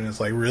look it up, and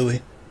it's like,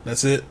 really?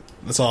 That's it?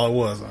 That's all it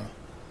was, huh?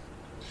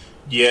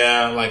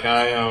 Yeah, like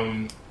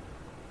I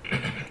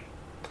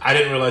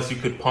didn't realize you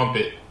could pump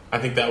it. I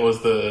think that was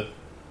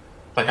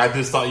I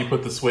just thought you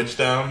put the switch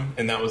down,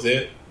 and that was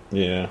it.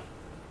 Yeah.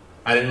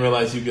 I didn't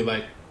realize you could,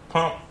 like,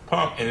 pump,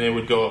 and it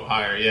would go up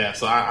higher. Yeah,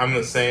 so I'm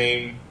the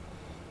same,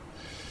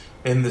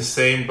 in the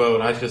same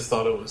boat. I just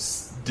thought it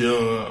was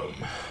dumb.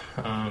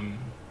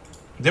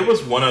 There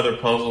was one other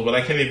puzzle, but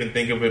I can't even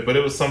think of it, but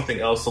it was something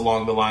else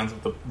along the lines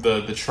of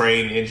the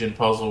train engine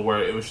puzzle,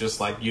 where it was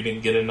just like you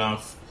didn't get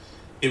enough.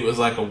 It was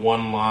like a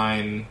one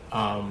line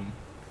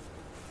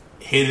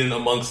hidden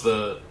amongst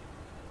the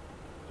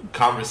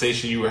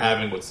conversation you were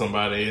having with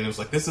somebody, and it was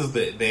like, this is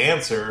the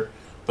answer,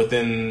 but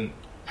then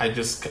I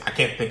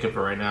can't think of it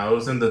right now. It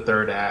was in the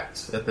third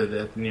act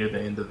near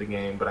the end of the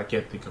game, but I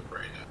can't think of it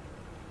right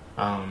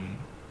now.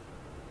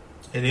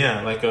 And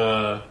yeah, like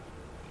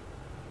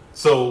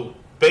so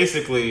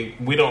basically,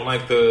 we don't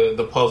like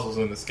the puzzles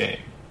in this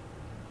game.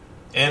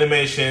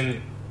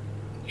 Animation,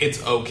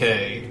 it's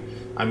okay.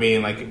 I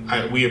mean, like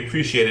we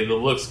appreciate it. It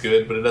looks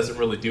good, but it doesn't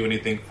really do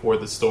anything for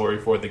the story,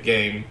 for the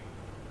game.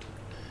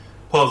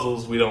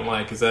 Puzzles we don't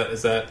like. Is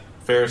that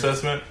fair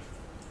assessment?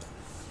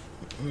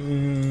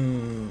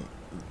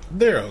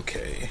 They're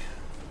okay.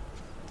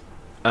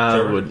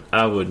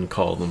 I wouldn't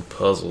call them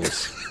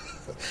puzzles.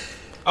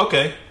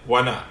 Okay,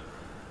 why not?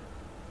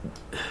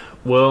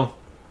 Well,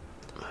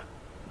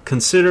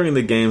 considering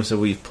the games that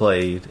we've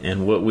played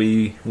and what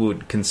we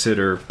would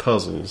consider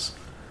puzzles,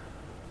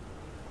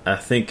 I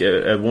think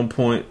at one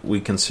point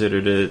we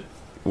considered it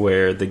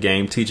where the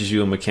game teaches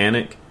you a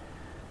mechanic,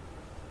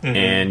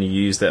 and you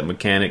use that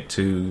mechanic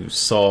to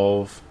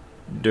solve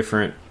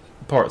different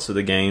parts of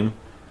the game,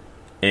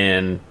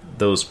 and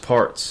those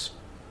parts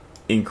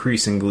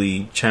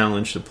increasingly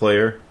challenge the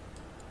player,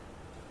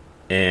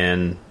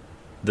 and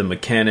the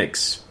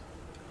mechanics,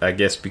 I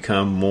guess,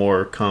 become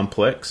more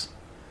complex.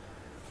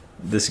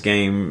 This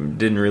game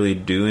didn't really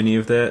do any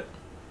of that.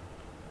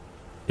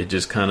 it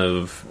just kind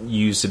of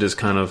used it as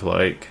kind of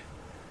like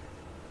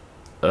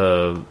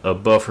a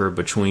buffer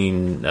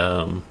between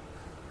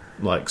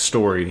like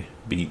story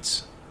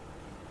beats.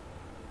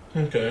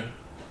 Okay.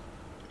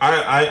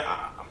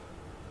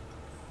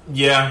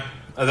 Yeah,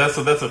 that's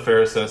a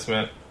fair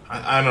assessment.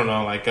 I don't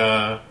know, like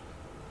I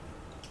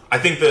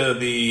think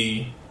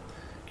the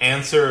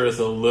answer is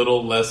a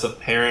little less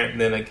apparent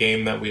than a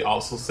game that we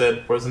also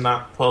said was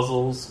not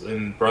puzzles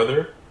in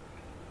Brother.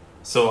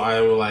 So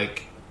I will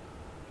like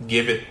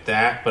give it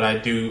that, but I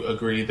do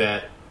agree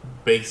that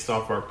based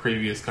off our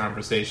previous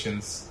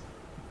conversations,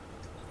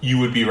 you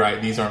would be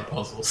right. These aren't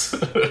puzzles.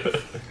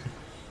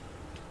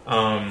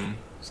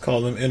 Let's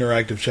call them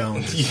interactive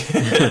challenges.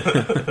 Yeah.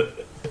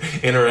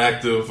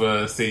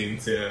 Interactive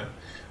scenes, yeah.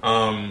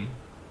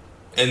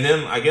 And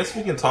then I guess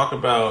we can talk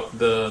about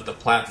the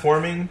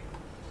platforming,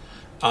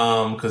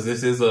 because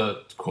this is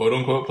a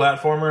quote-unquote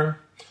platformer.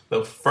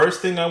 The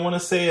first thing I want to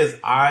say is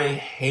I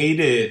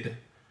hated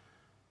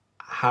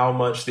how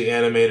much the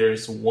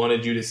animators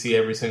wanted you to see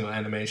every single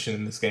animation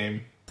in this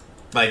game.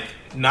 Like,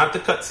 not the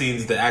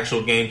cutscenes, the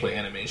actual gameplay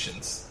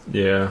animations.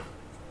 Yeah.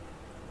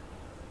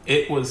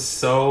 It was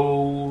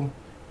so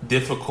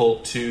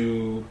difficult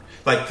to...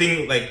 Like,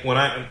 when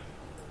I...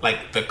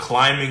 Like, the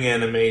climbing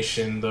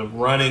animation, the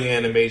running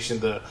animation,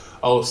 the,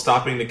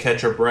 stopping to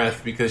catch her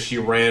breath because she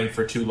ran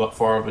for too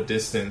far of a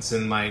distance.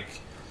 And, like,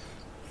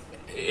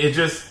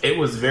 it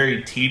was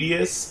very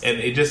tedious, and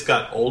it just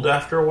got old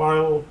after a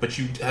while, but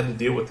you had to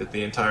deal with it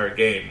the entire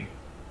game.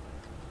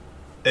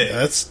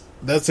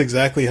 That's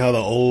exactly how the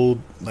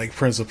old, like,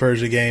 Prince of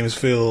Persia games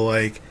feel,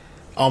 like,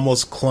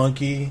 almost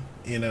clunky.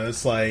 You know,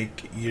 it's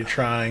like you're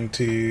trying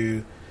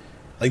to...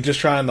 Like,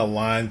 just trying to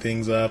line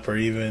things up or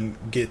even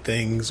get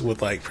things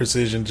with, like,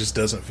 precision just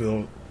doesn't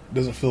feel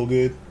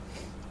good.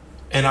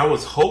 And I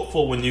was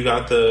hopeful when you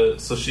got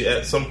so she,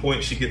 at some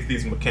point, she gets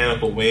these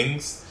mechanical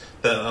wings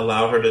that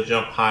allow her to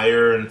jump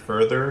higher and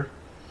further.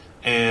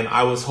 And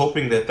I was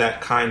hoping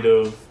that kind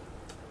of...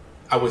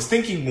 I was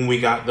thinking when we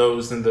got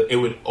those, it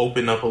would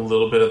open up a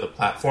little bit of the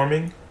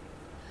platforming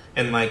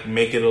and, like,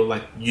 make it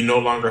like you no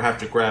longer have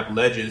to grab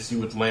ledges. You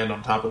would land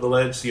on top of the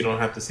ledge, so you don't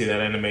have to see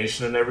that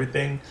animation and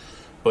everything.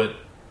 But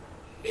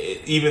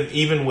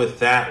even with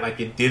that, like,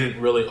 it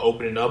didn't really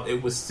open it up.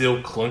 It was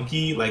still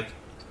clunky, like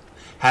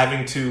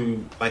having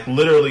to like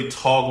literally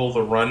toggle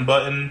the run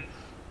button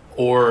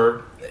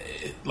or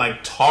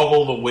like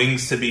toggle the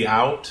wings to be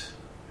out.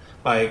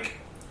 Like,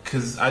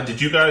 because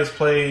did you guys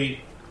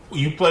play?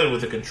 You played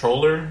with a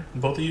controller,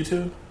 both of you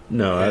two?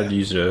 No, yeah. I'd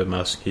use a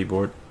mouse and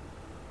keyboard.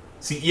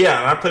 See, yeah,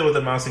 and I play with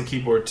a mouse and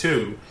keyboard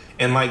too,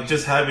 and like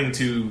just having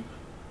to.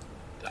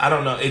 I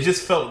don't know. It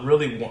just felt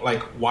really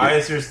like, why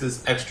is there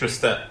this extra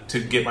step to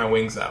get my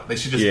wings out? They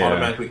should just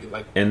automatically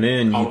like. And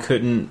then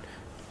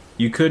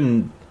you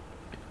couldn't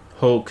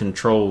hold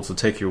control to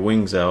take your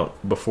wings out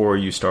before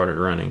you started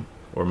running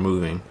or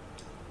moving.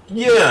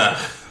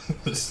 Yeah,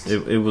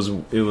 it was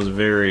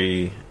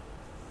very.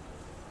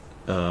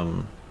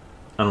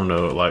 I don't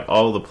know. Like,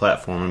 all the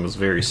platforming was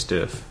very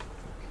stiff.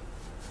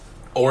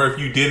 Or if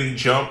you didn't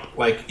jump,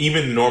 like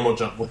even normal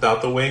jump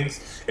without the wings,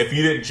 if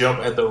you didn't jump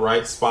at the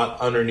right spot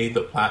underneath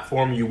the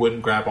platform, you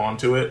wouldn't grab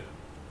onto it.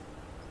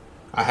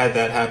 I had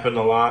that happen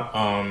a lot.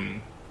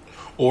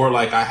 Or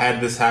like I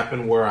had this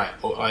happen where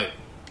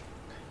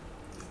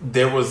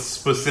there was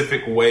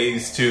specific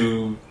ways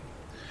to...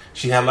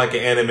 She had like an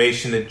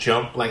animation to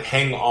jump, like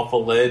hang off a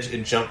ledge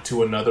and jump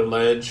to another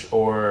ledge,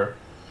 or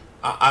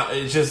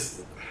I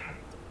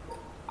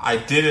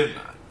didn't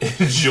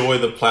enjoy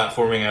the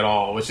platforming at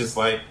all, which is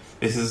like...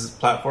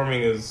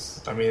 platforming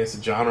is, I mean, it's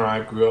a genre I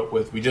grew up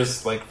with. We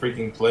just, like,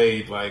 freaking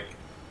played, like,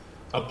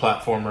 a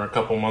platformer a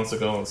couple months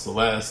ago in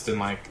Celeste, and,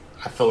 like,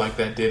 I feel like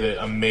that did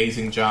an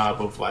amazing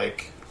job of,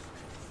 like,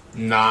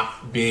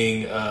 not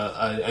being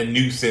a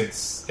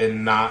nuisance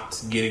and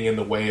not getting in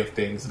the way of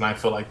things. And I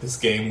feel like this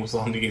game was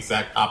on the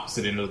exact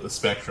opposite end of the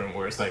spectrum,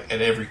 where it's, like,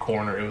 at every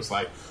corner, it was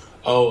like,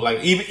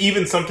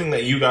 even something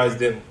that you guys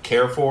didn't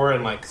care for,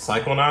 and, like,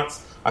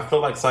 Psychonauts, I feel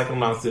like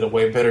Psychonauts did a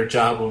way better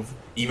job of...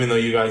 Even though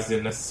you guys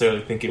didn't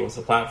necessarily think it was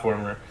a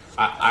platformer,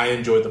 I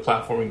enjoyed the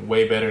platforming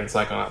way better in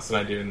Psychonauts than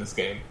I did in this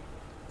game.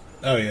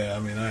 Oh yeah, I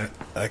mean,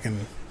 I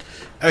can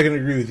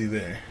agree with you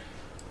there.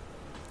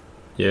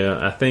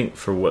 Yeah, I think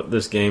for what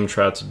this game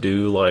tried to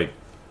do, like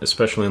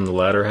especially in the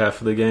latter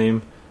half of the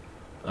game,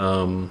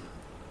 the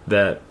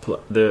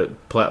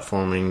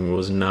platforming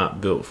was not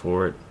built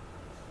for it.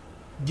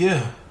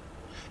 Yeah,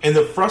 and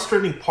the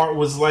frustrating part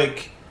was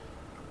like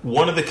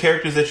one of the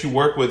characters that you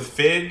work with,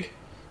 Fig.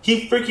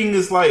 He freaking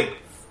is like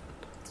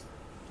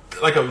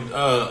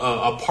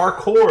a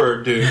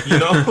parkour dude, you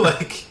know?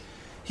 Like,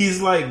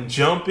 he's like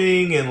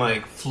jumping and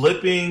like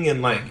flipping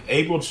and like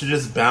able to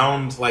just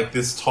bound like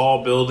this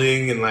tall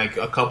building in like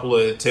a couple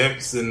of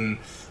attempts, and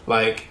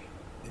like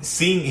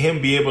seeing him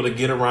be able to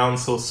get around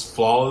so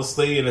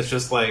flawlessly, and it's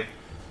just like,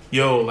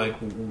 yo, like,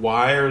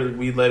 why are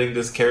we letting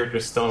this character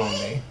stun on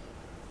me?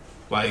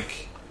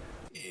 Like,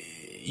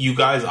 you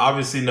guys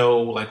obviously know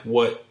like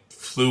what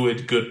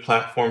fluid good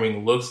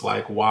platforming looks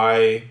like.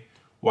 Why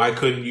why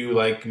couldn't you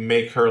like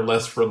make her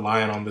less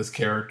reliant on this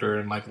character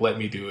and like let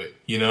me do it?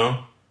 You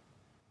know,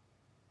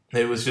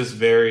 it was just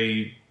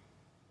very.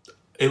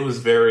 It was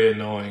very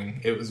annoying.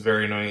 It was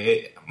very annoying.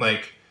 It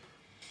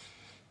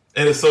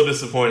is so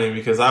disappointing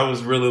because I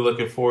was really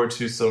looking forward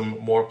to some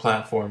more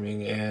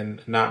platforming,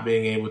 and not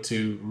being able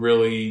to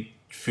really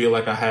feel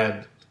like I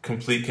had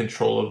complete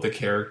control of the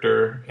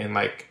character and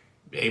like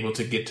able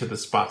to get to the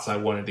spots I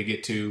wanted to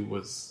get to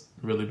was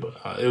really,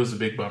 it was a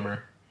big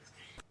bummer.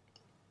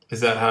 Is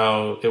that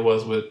how it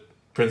was with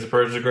Prince of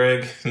Persia,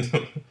 Greg?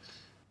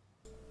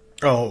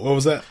 Oh, what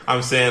was that?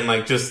 I'm saying,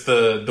 like, just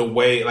the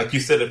way, like you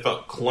said, it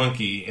felt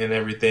clunky and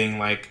everything.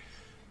 Like,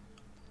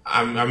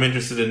 I'm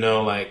interested to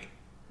know, like,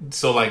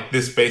 so, like,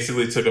 this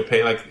basically took a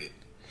pay, like...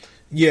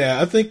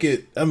 Yeah, I think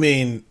it, I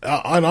mean,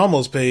 it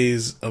almost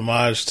pays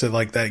homage to,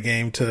 like, that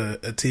game to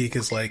a T,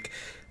 because, like,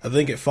 I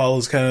think it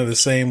follows kind of the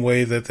same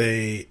way that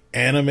they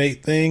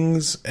animate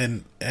things,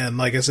 and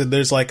like I said,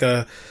 there's, like,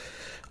 a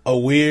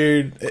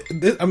weird,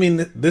 I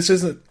mean, this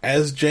isn't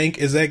as jank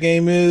as that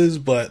game is,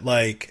 but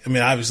like, I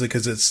mean, obviously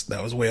because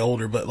that was way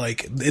older, but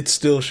like, it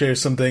still shares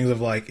some things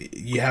of like,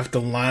 you have to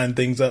line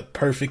things up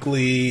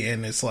perfectly,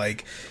 and it's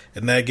like,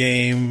 in that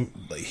game,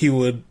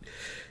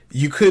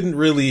 you couldn't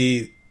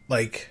really,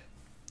 like,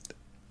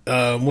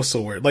 what's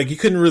the word? Like, you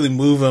couldn't really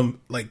move him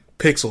like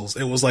pixels.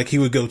 It was like he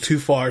would go too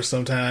far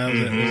sometimes,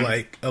 and it was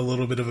like a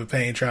little bit of a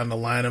pain trying to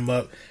line him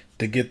up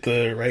to get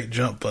the right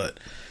jump, but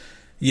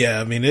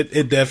yeah, I mean,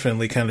 it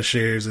definitely kind of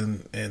shares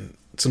and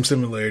some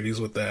similarities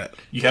with that.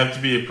 You have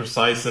to be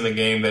precise in a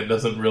game that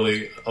doesn't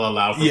really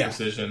allow for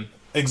precision.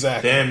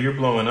 Exactly. Damn, you're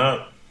blowing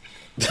up.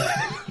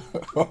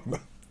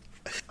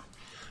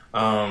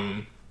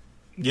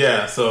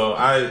 Yeah, so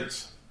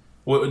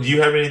do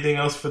you have anything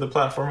else for the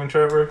platforming,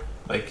 Trevor?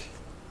 Like,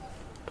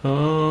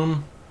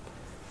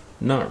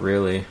 not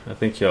really. I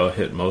think y'all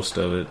hit most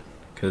of it,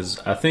 because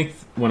I think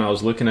when I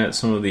was looking at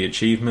some of the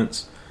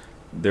achievements,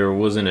 there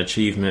was an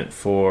achievement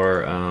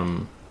for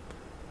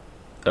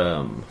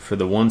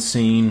the one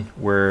scene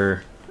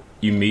where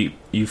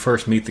you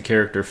first meet the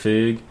character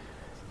Fig,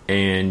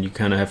 and you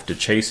kind of have to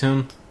chase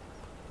him,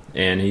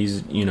 and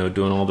he's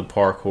doing all the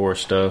parkour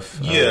stuff.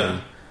 Yeah.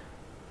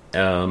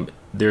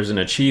 There's an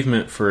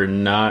achievement for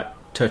not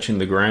touching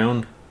the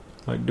ground,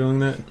 like doing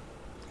that.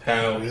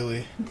 How?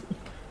 Really?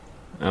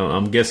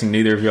 I'm guessing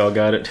neither of y'all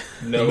got it.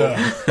 No.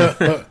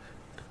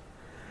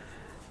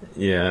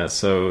 Yeah,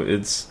 so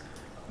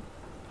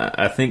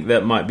I think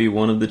that might be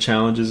one of the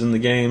challenges in the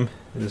game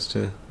is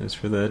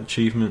for that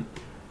achievement.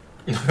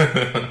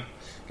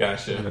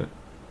 Gotcha.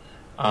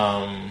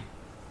 I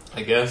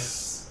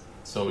guess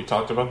so. We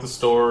talked about not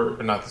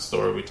the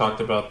story. We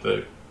talked about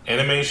the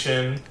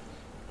animation,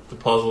 the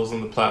puzzles,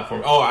 and the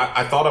platform. Oh,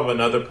 I thought of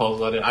another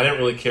puzzle. I didn't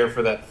really care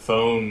for that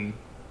phone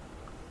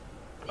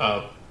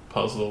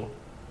puzzle.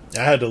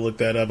 I had to look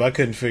that up. I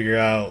couldn't figure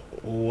out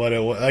what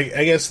it was.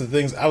 I guess the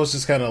things, I was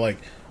just kind of like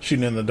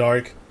shooting in the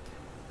dark,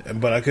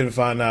 but I couldn't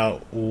find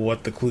out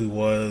what the clue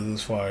was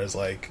as far as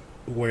like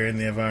where in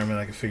the environment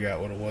I could figure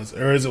out what it was.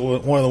 Or is it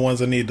one of the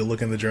ones I need to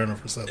look in the journal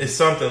for something? It's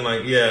something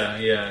like,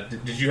 yeah.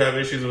 Did you have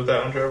issues with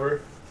that one,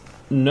 Trevor?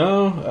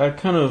 No, I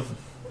kind of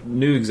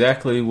knew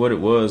exactly what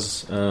it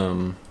was.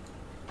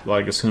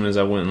 Like as soon as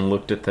I went and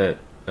looked at that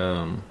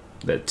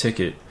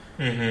ticket.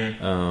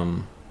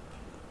 Mm-hmm.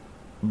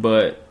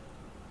 But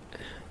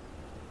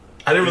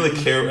I didn't really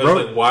care. I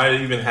was like, why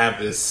even have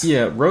this?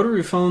 Yeah,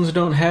 rotary phones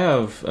don't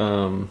have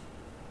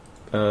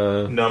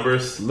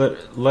numbers,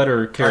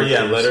 letter characters.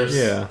 Yeah, letters.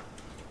 Yeah,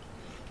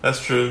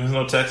 that's true. There's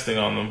no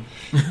texting on them.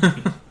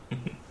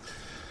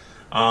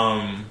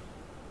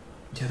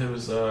 Yeah, there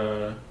was.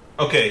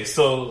 Okay,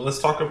 so let's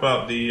talk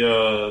about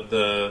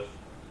the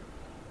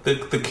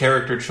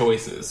character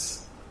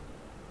choices.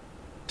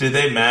 Did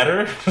they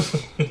matter?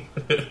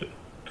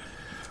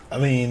 I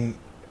mean,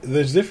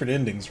 there's different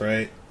endings,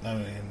 right? I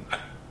mean,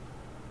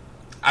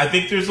 I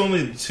think there's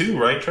only two,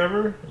 right,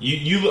 Trevor?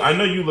 I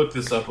know you looked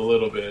this up a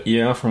little bit.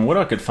 Yeah, from what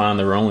I could find,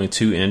 there were only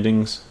two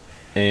endings,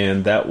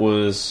 and that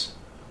was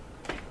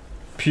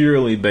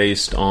purely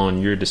based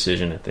on your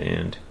decision at the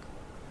end.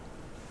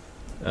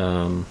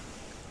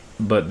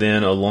 But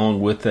then,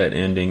 along with that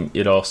ending,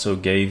 it also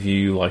gave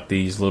you like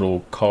these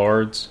little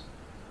cards,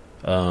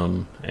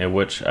 and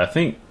which I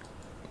think,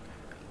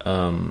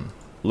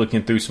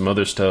 looking through some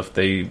other stuff,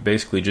 they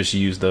basically just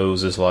use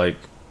those as like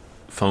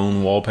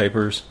phone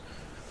wallpapers.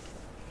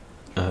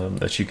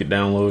 That you could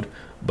download,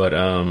 but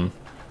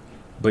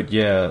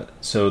yeah.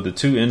 So the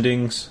two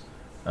endings,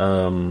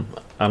 I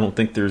don't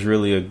think there's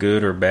really a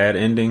good or bad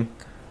ending,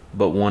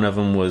 but one of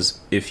them was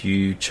if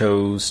you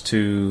chose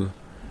to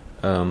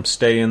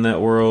stay in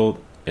that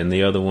world, and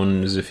the other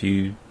one is if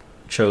you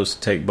chose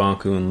to take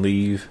Banku and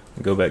leave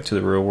and go back to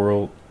the real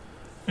world.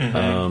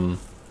 Mm-hmm.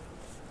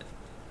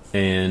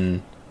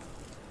 And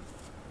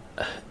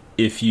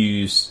if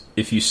you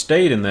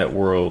stayed in that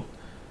world,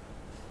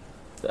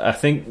 I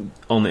think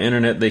on the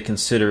internet they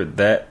consider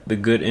that the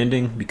good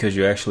ending because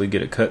you actually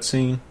get a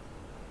cutscene.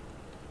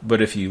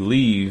 But if you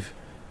leave,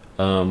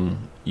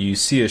 you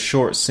see a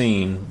short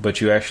scene,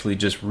 but you actually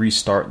just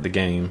restart the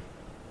game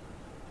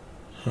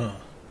Huh.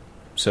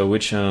 So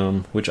which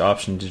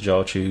option did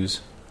y'all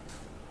choose?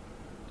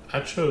 I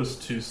chose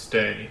to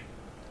stay.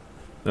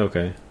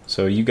 Okay,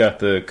 so you got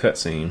the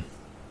cutscene.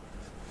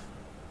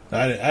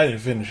 I didn't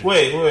finish it.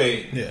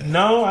 Wait. Yeah.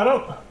 No, I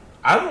don't.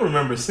 I don't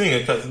remember seeing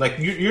it because, like,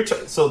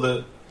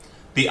 so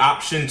the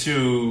option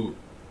to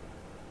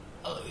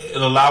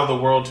allow the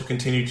world to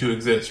continue to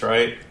exist,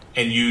 right?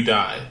 And you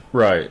die.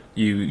 Right.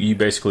 You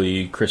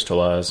basically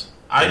crystallize.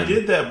 I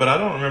did that, but I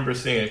don't remember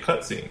seeing a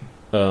cutscene.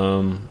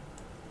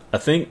 I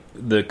think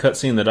the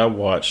cutscene that I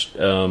watched,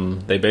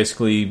 they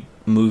basically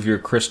move your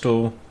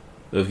crystal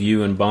of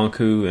you and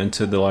Banku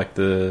into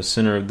the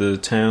center of the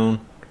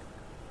town,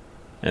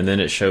 and then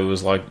it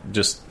shows like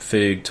just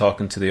Fig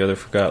talking to the other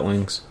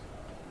Forgotlings.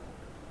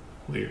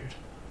 Weird.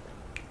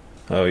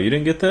 Oh, you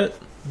didn't get that?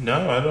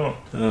 No, I don't.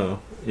 Oh,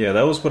 yeah,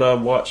 that was what I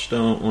watched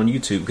on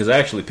YouTube because I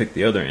actually picked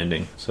the other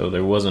ending, so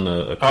there wasn't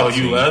a Oh, cutscene.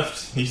 you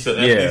left? He said,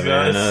 F Yeah, these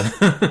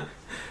guys? man.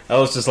 I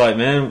was just like,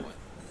 man,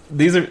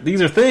 these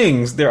are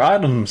things. They're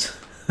items.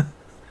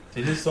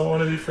 They just don't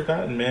want to be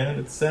forgotten, man.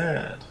 It's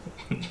sad.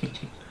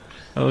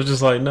 I was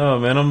just like, no,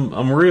 man,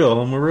 I'm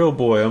real. I'm a real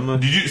boy.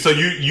 So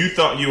you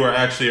thought you were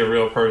actually a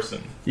real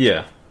person?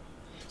 Yeah.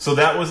 So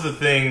that was the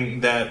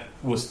thing that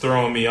was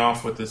throwing me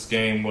off with this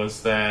game,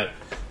 was that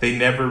they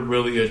never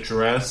really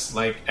address,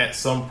 like, at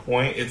some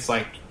point it's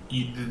like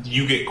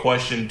you get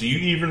questioned, do you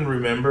even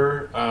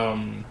remember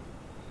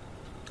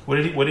what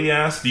did he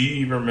ask? Do you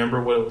even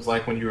remember what it was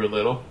like when you were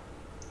little?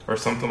 Or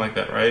something like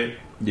that, right?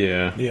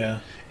 Yeah. Yeah.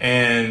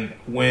 And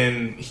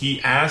when he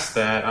asked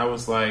that, I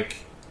was like,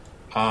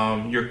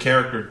 your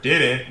character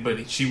didn't,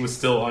 but she was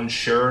still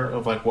unsure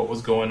of like what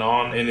was going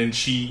on. And then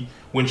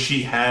when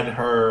she had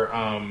her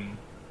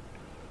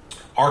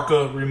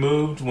Arca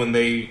removed, when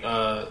they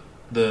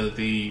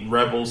the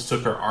rebels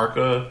took her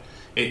Arca,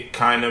 it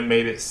kind of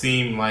made it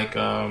seem like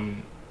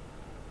that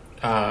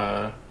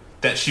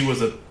she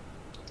was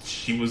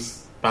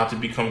about to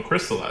become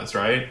crystallized,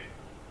 right?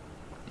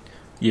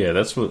 Yeah,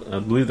 I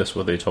believe that's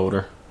what they told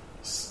her.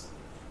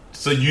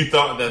 So you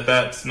thought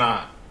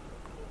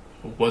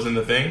wasn't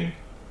the thing?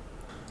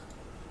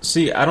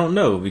 See, I don't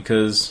know,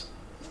 because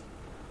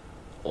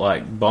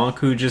like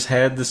Banku just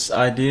had this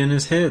idea in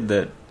his head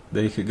that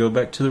they could go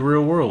back to the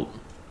real world.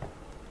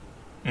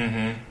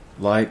 Mm-hmm.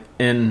 Like,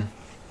 and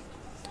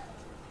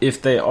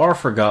if they are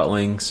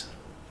Forgotlings,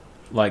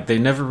 like, they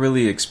never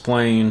really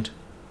explained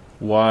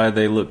why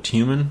they looked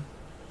human.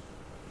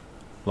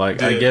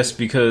 Like, I guess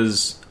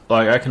because,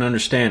 like, I can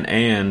understand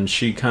Anne,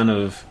 she kind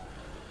of,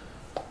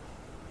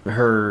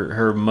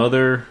 her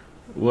mother,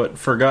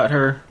 forgot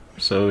her,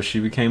 so she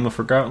became a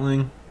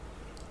Forgotling.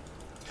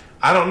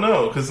 I don't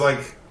know, because,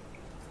 like,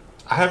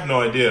 I have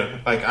no idea.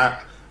 Like,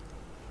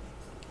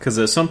 Because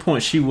at some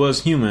point she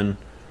was human,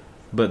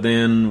 but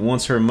then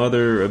once her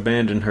mother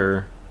abandoned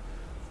her,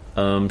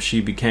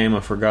 she became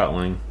a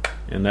Forgotling,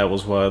 and that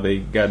was why they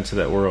got into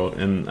that world.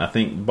 And I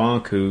think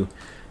Banku,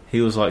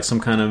 he was like some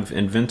kind of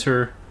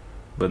inventor,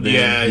 but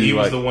then he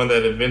was the one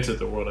that invented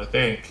the world, I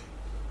think.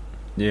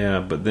 Yeah,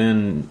 but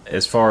then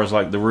as far as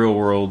like the real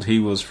world, he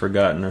was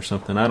forgotten or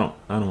something. I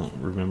don't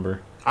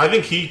remember. I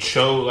think he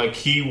chose, like,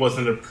 he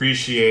wasn't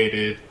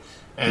appreciated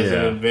as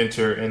an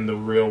inventor in the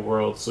real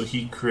world, so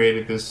he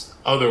created this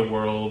other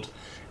world.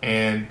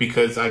 And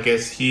because I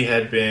guess he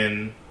had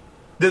been,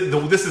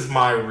 this is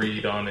my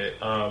read on it,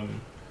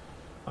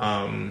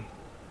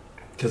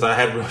 because I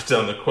had wrote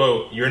down the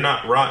quote, "You're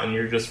not rotten,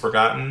 you're just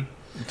forgotten."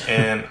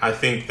 And I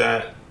think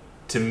that,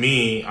 to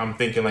me, I'm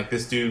thinking like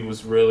this dude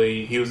was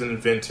he was an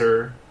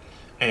inventor,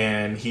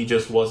 and he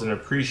just wasn't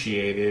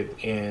appreciated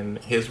in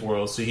his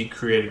world, so he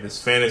created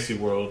this fantasy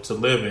world to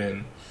live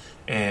in,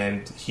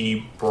 and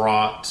he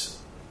brought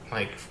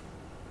like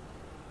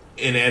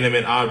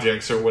inanimate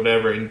objects or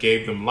whatever and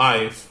gave them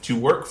life to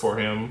work for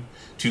him,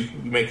 to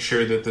make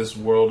sure that this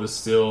world is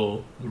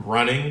still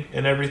running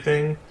and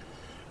everything,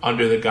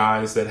 under the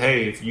guise that,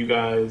 hey, if you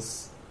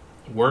guys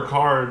work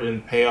hard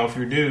and pay off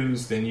your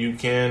dues, then you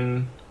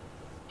can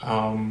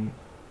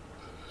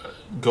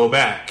go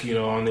back,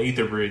 on the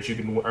Ether Bridge. You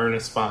can earn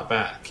a spot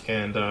back.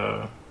 And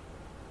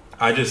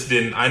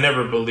I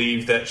never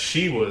believed that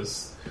she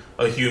was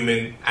a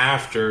human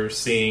after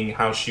seeing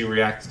how she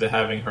reacted to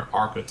having her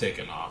Arca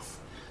taken off.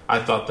 I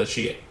thought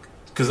that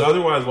because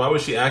otherwise, why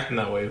was she acting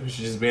that way? Was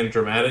she just being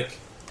dramatic?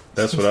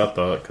 That's what I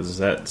thought, because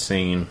that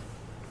scene,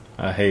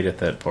 I hated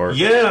that part.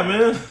 Yeah,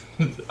 man.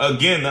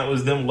 Again, that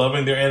was them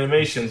loving their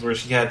animations, where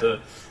she had to,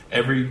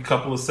 every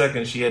couple of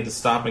seconds, she had to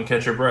stop and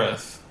catch her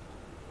breath.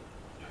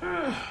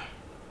 Yeah,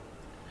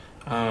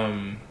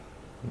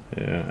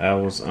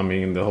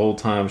 the whole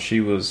time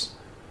she was,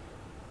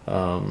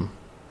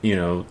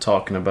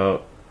 talking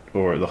about,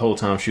 or the whole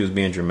time she was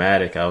being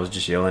dramatic, I was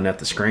just yelling at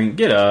the screen,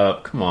 "Get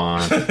up, come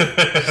on,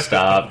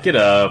 stop, get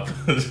up."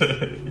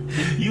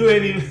 You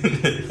ain't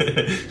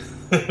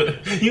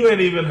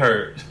even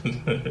hurt.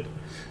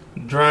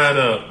 Dry it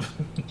up.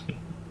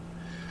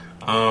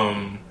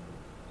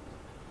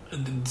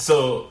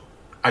 So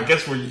I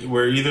guess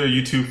were either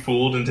you two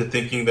fooled into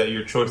thinking that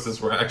your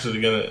choices were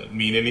actually going to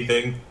mean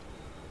anything?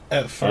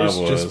 at first,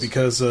 just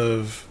because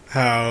of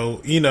how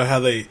how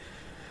they.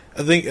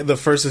 I think the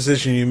first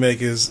decision you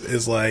make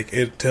is like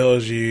it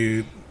tells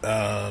you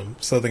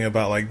something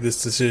about like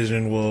this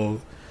decision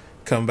will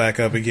come back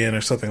up again or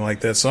something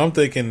like that. So I'm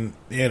thinking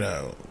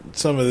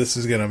some of this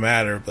is going to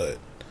matter, but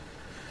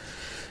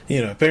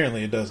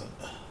apparently it doesn't.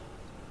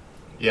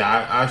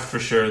 Yeah, I for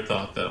sure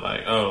thought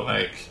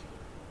that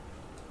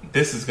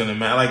this is gonna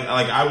matter.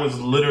 Like I was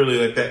literally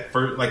like that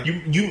first, like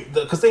you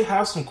because they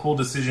have some cool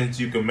decisions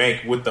you can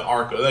make with the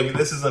arc. Like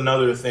this is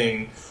another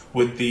thing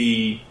with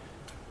the.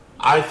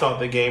 I thought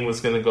the game was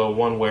going to go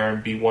one way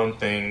and be one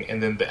thing,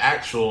 and then the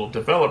actual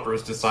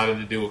developers decided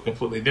to do a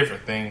completely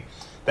different thing.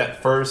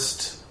 That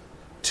first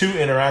two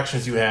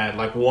interactions you had,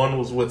 like one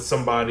was with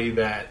somebody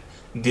that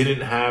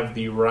didn't have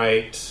the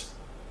right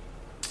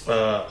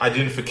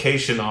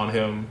identification on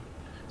him.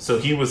 So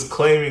he was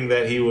claiming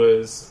that he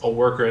was a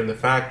worker in the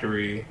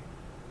factory,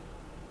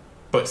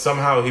 but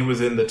somehow he was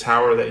in the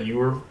tower that you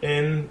were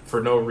in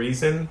for no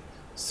reason.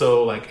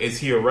 So, like, is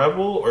he a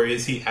rebel or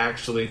is he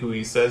actually who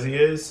he says he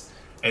is?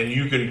 And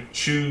you can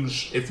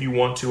choose if you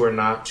want to or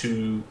not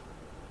to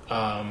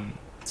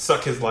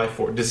suck his life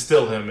force,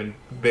 distill him, and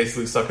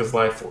basically suck his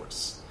life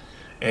force.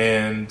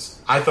 And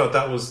I thought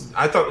it was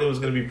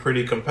going to be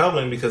pretty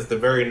compelling because the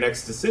very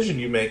next decision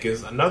you make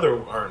is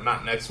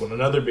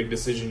another big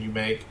decision you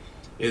make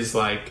is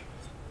like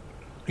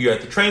you're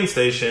at the train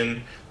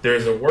station.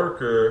 There's a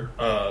worker,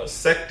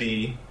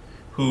 Sekti,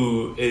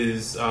 who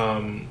is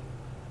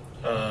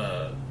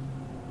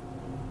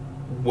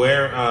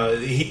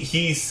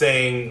he's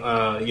saying,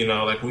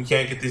 like we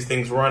can't get these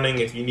things running.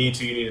 If you need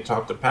to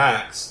talk to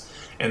Pax.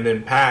 And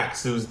then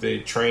Pax, who's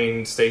the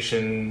train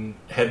station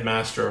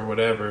headmaster or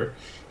whatever,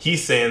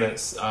 he's saying that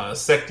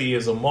Sekti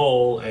is a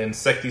mole, and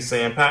Sekti's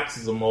saying Pax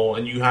is a mole,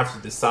 and you have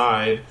to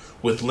decide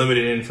with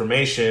limited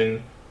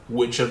information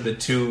which of the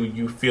two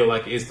you feel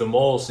like is the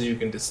mole so you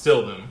can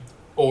distill them.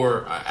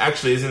 Or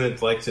actually, isn't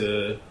it like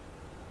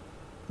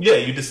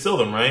you distill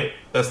them, right?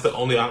 That's the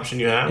only option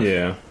you have?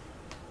 Yeah.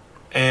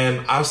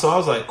 And I was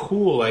like,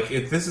 cool, like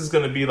if this is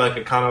going to be like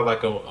a kind of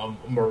like a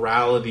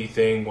morality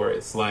thing where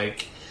it's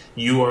like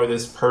you are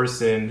this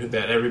person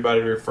that everybody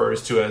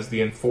refers to as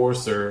the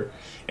enforcer,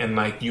 and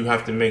like you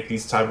have to make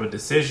these type of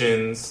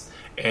decisions,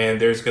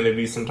 and there's going to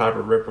be some type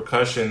of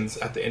repercussions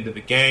at the end of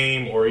the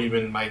game, or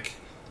even like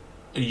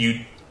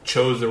you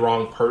chose the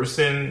wrong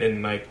person.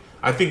 And like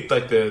I think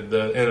like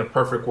the in a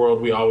perfect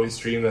world we always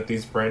dream that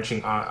these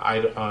branching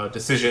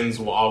decisions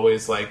will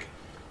always like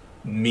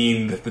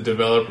mean that the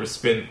developer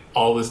spent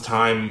all this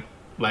time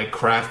like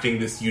crafting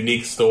this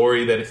unique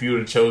story that if you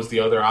would have chose the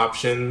other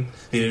option,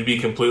 it would be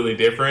completely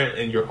different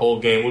and your whole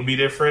game would be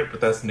different,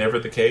 but that's never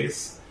the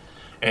case.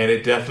 And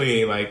it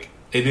definitely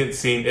it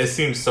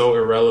seems so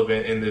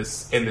irrelevant in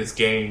this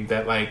game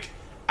that like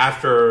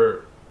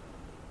after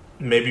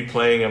maybe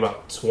playing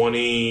about 2 or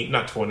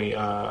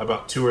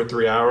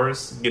 3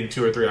 hours, getting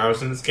 2 or 3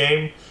 hours in this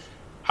game,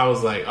 I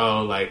was like,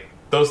 oh, like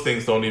those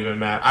things don't even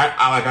matter.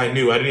 I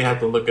knew I didn't have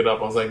to look it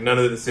up. I was like, none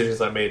of the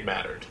decisions I made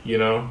mattered,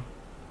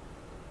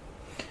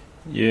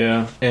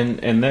 Yeah,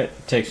 and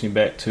that takes me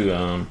back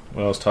to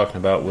what I was talking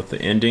about with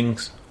the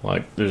endings.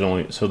 Like, there's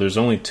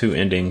only 2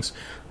 endings,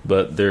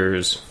 but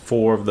there's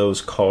 4 of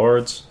those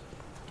cards,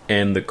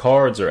 and the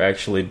cards are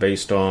actually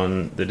based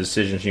on the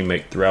decisions you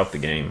make throughout the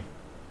game.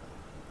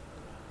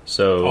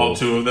 So all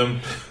 2 of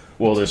them.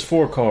 Well, there's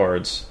 4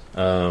 cards.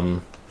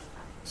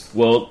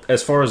 Well,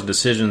 as far as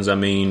decisions, I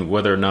mean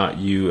whether or not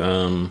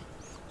you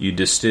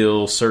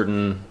distill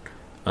certain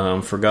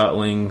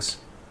forgotlings.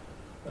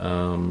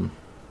 Let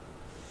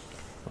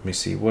me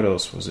see, what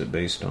else was it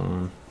based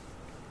on?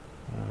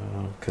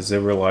 Because they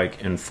were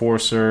like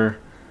Enforcer,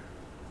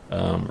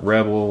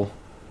 Rebel.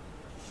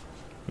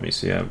 Let me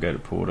see, I've got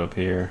it pulled up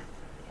here.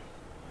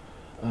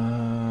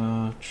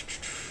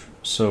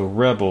 So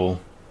Rebel,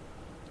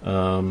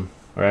 or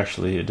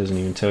actually it doesn't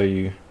even tell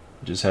you.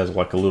 It just has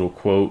like a little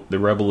quote. The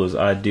Rebel is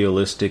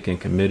idealistic and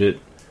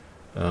committed.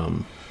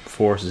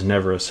 Force is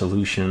never a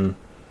solution.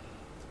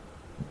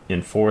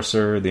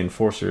 Enforcer, the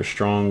Enforcer is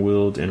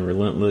strong-willed and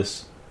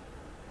relentless.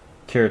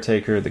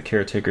 Caretaker, the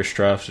Caretaker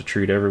strives to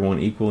treat everyone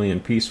equally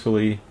and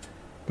peacefully.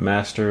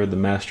 Master, the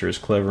Master is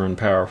clever and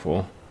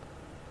powerful.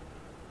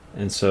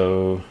 And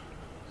so,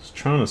 I was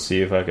trying to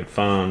see if I could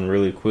find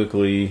really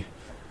quickly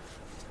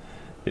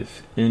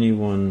if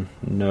anyone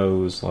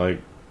knows,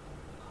 like,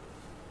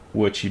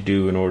 what you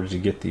do in order to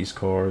get these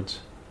cards.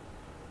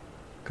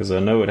 Because I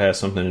know it has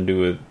something to do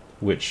with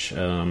which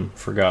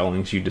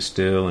forgotlings you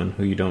distill and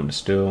who you don't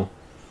distill.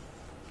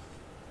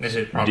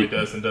 It probably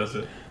doesn't, does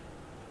it?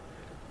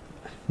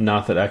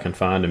 Not that I can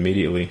find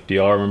immediately. Do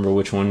y'all remember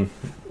which ones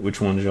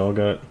y'all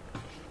got?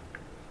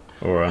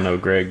 Or I know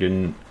Greg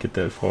didn't get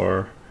that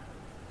far.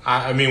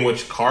 I mean,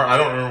 which card? I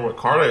don't remember what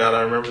card I got.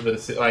 I remember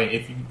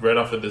if you read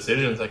off the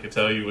decisions, I could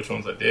tell you which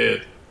ones I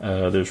did.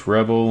 There's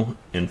Rebel,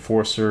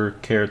 Enforcer,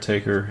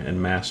 Caretaker,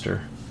 and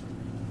Master.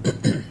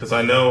 Because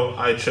I know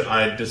I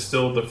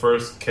distilled the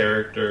first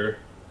character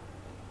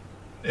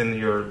in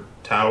your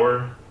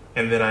tower,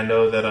 and then I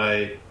know that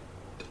I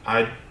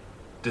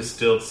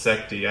distilled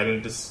secti.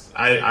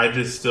 I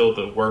distilled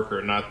the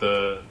worker, not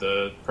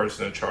the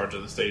person in charge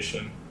of the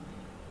station.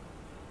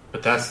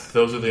 But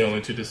those are the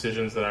only two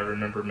decisions that I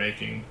remember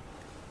making,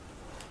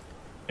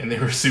 and they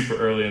were super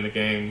early in the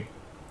game.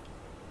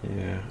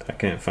 Yeah, I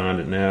can't find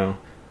it now.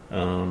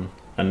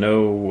 I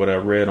know what I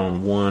read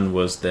on one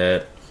was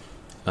that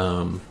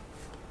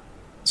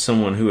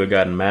someone who had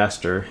gotten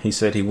master, he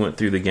said he went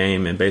through the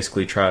game and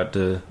basically tried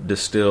to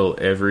distill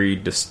every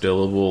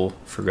distillable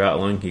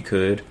Forgotling he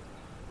could,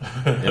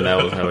 and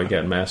that was how he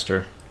got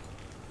master.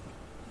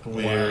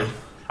 Weird. Wow.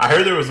 I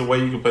heard there was a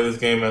way you could play this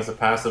game as a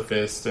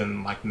pacifist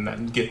and like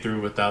not get through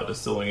without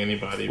distilling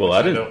anybody. Well,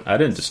 I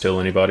didn't distill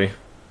anybody.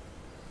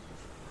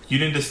 You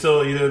didn't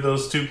distill either of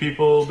those two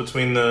people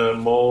between the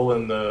mole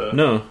and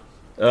the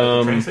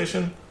train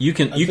station. You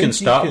can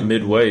stop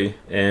midway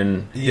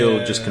and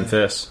he'll just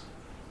confess.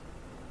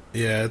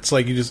 Yeah, it's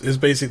like it's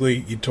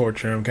basically you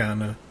torture him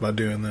kind of by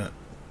doing that.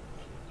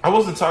 I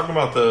wasn't talking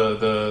about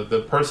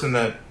the person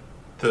that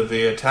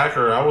the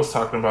attacker. I was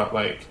talking about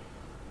like.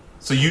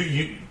 So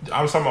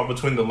I was talking about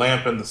between the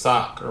lamp and the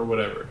sock or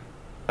whatever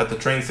at the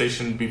train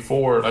station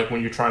before, like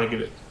when you're trying to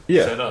get it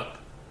set up.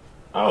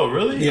 Oh,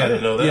 really? Yeah, I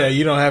didn't know that. Yeah,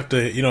 you don't have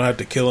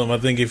to kill him. I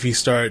think if you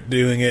start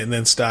doing it and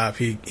then stop,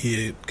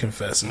 he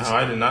confesses. No,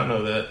 I did not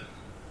know that.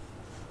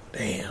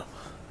 Damn,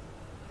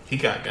 he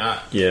got.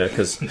 Yeah,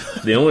 because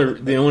the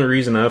only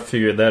reason I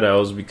figured that out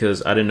was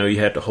because I didn't know you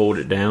had to hold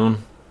it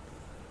down.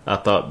 I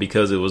thought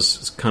because it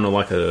was kind of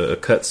like a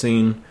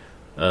cutscene.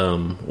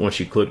 Once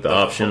you click the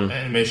option,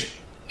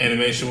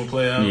 animation will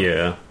play out.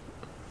 Yeah,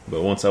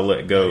 but once I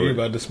let go, you're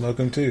about to smoke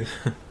him too.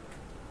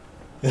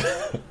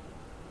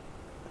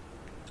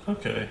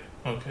 Okay.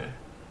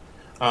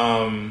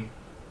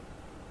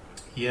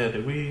 Yeah.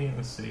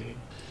 Let's see.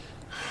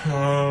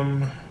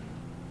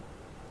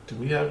 Do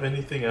we have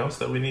anything else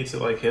that we need to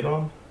like hit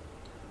on?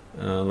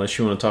 Unless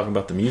you want to talk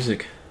about the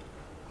music.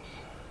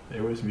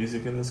 There was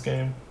music in this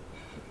game.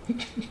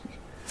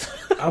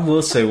 I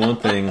will say one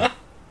thing.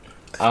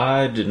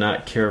 I did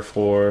not care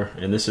for,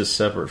 and this is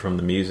separate from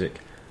the music,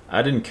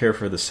 I didn't care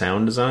for the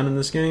sound design in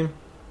this game.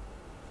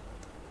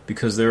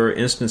 Because there are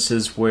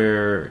instances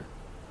where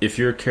if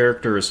your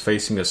character is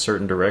facing a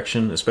certain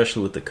direction,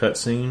 especially with the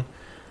cutscene,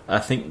 I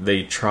think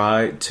they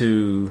try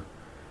to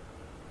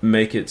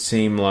make it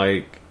seem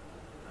like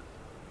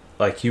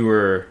you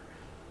were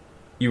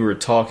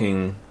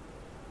talking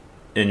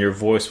and your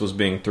voice was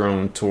being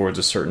thrown towards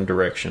a certain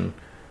direction.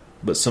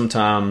 But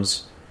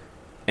sometimes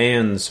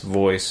Anne's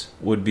voice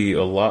would be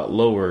a lot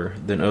lower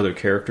than other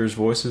characters'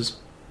 voices.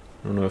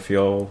 I don't know if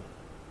y'all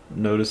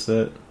noticed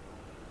that.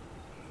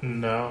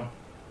 No.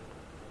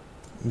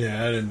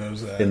 Yeah, I didn't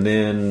notice that. And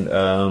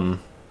then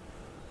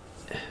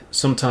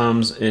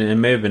sometimes, and it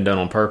may have been done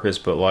on purpose,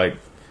 but like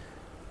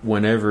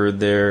whenever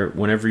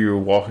you were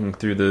walking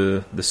through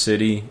the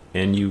city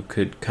and you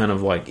could kind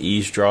of like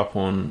eavesdrop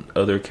on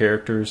other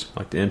characters,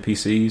 like the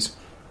NPCs,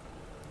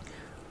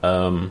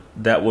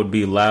 that would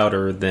be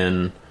louder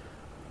than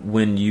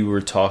when you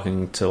were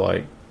talking to,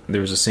 like,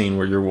 there was a scene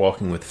where you're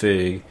walking with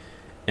Fig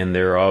and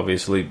there are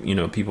obviously,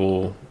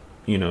 people,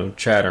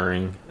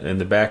 chattering in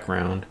the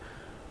background.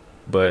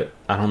 But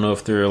I don't know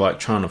if they're like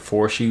trying to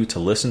force you to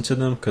listen to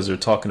them because they're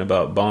talking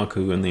about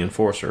Banku and the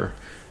Enforcer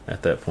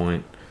at that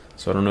point.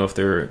 So I don't know if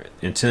they're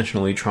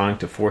intentionally trying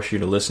to force you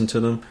to listen to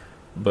them.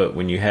 But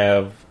when you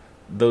have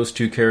those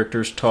two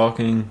characters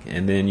talking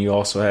and then you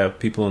also have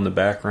people in the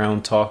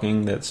background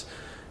talking, that's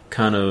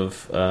kind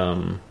of,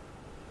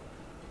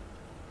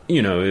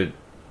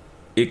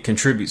 it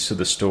contributes to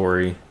the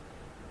story.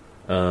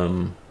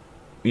 You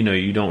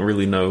don't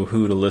really know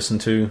who to listen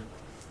to.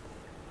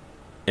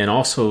 And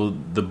also,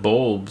 the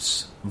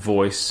Bulb's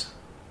voice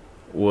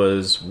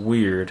was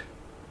weird.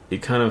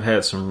 It kind of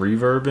had some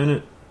reverb in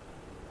it.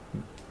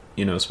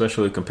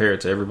 Especially compared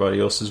to everybody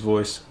else's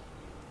voice.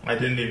 I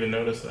didn't even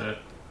notice that.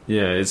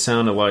 Yeah, it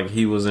sounded like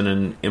he was in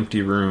an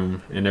empty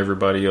room and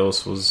everybody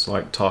else was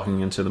like talking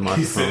into the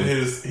microphone.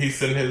 He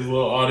sent his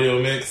little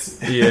audio mix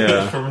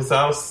from his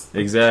house.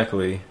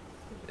 Exactly.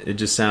 It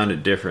just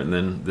sounded different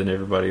than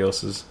everybody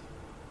else's.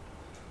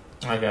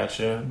 I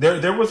gotcha.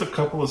 There was a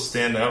couple of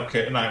standout,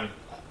 and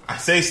I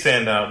say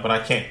standout, but I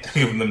can't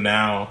think of them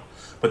now.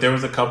 But there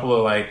was a couple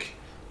of like,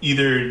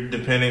 either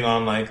depending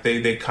on like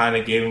they kind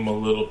of gave him a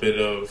little bit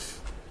of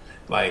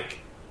like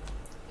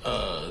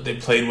they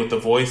played with the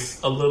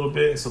voice a little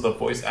bit, so the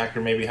voice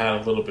actor maybe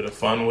had a little bit of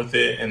fun with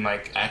it and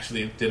like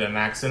actually did an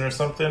accent or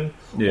something.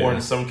 Yeah. Or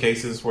in some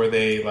cases where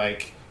they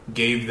like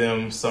gave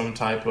them some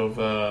type of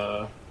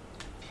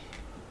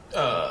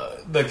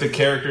like the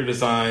character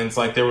designs,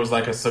 like there was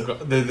like a cigar,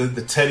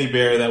 the teddy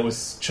bear that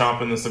was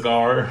chomping the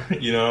cigar,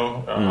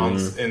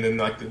 and then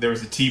like there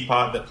was a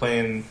teapot that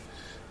playing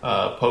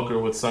poker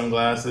with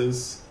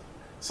sunglasses.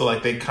 So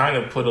like they kind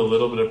of put a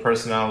little bit of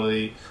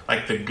personality.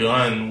 Like the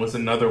gun was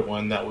another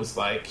one that was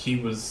like he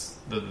was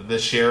the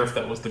sheriff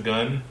that was the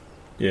gun.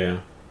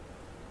 Yeah,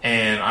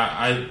 and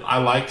I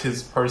liked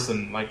his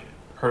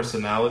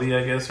personality,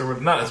 I guess, or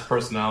not his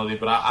personality,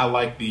 but I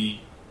like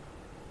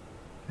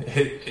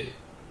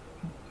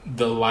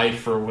the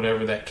life or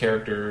whatever that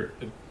character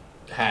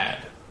had.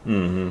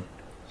 Mm-hmm.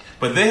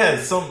 But they had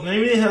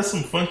maybe they had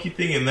some funky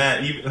thing in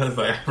that. Even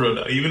I wrote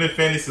down, even in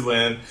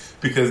Fantasyland,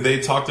 because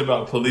they talked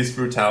about police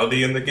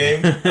brutality in the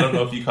game. I don't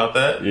know if you caught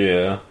that.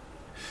 Yeah.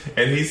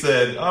 And he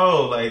said,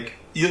 "Oh, like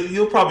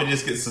you'll probably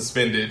just get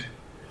suspended."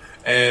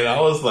 And I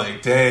was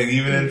like, "Dang!"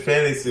 Even in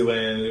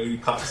Fantasyland, when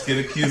cops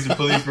get accused of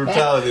police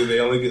brutality, they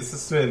only get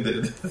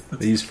suspended.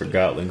 These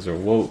Forgotlings are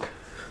woke.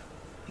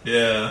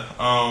 Yeah.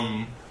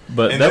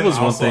 But that was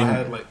one thing.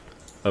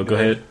 Go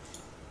ahead.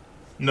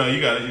 No,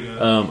 you got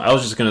it. I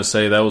was just gonna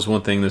say that was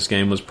one thing this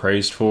game was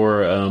praised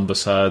for.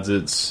 Besides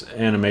its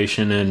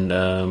animation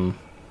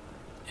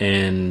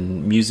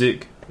and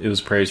music, it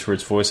was praised for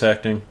its voice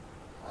acting.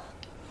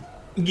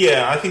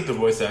 Yeah, I think the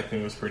voice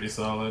acting was pretty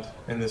solid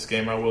in this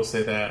game. I will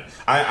say that.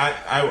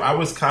 I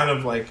was kind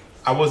of like,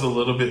 I was a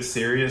little bit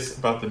serious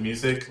about the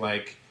music.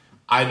 Like,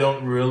 I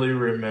don't really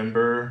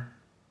remember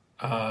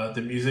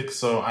the music,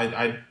 so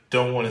I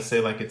don't want to say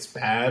like it's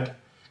bad,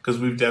 because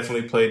we've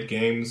definitely played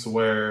games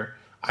where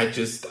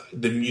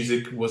the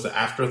music was an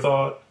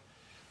afterthought,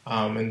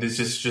 and this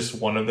is just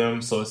one of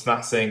them. So it's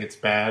not saying it's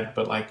bad,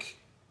 but like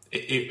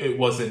it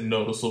wasn't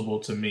noticeable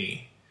to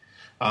me.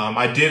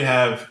 I did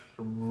have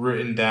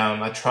written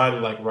down. I try to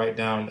like write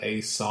down a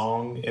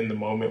song in the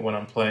moment when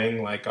I'm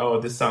playing. Like, oh,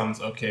 this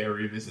sounds okay. I'll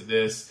revisit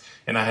this,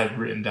 and I had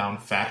written down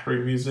factory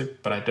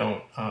music, but I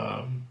don't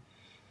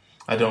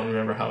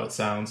remember how it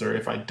sounds, or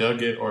if I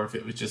dug it, or if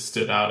it was just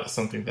stood out as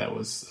something that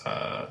was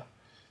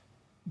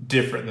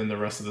different than the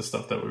rest of the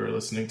stuff that we were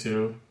listening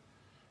to.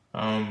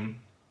 I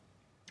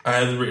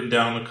had written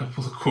down a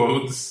couple of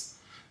quotes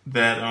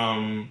that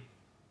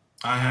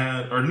I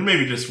had, or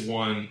maybe just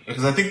one,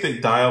 because I think the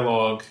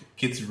dialogue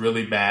gets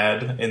really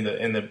bad in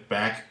the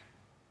back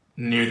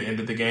near the end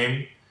of the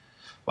game.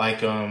 Like,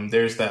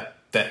 there's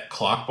that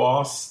clock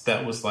boss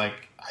that was like,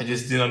 I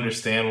just didn't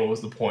understand what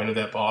was the point of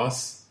that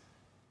boss.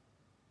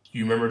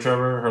 You remember,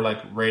 Trevor, her like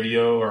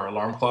radio or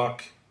alarm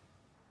clock?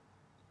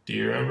 Do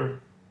you remember?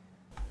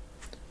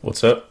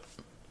 What's up?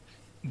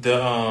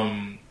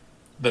 The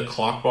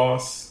clock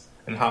boss,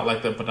 and how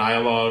like the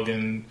dialogue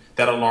and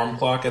that alarm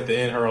clock at the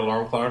end, her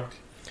alarm clock.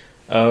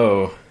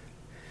 Oh.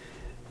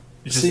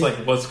 It's just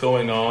like what's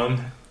going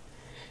on.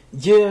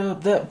 Yeah,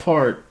 that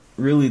part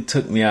really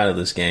took me out of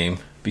this game,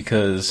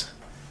 because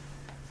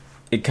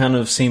it kind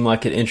of seemed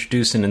like it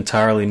introduced an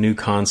entirely new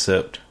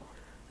concept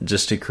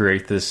just to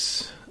create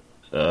this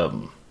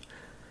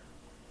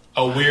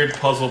a weird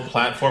puzzle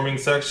platforming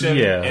section.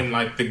 Yeah. And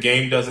like the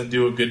game doesn't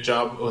do a good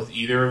job with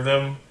either of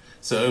them.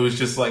 So it was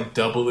just like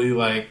doubly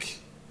like,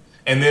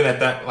 and then at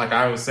that, like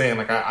I was saying,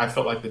 like I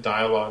felt like the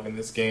dialogue in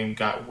this game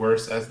got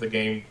worse as the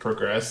game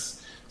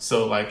progressed.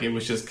 So like it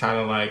was just kind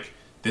of like,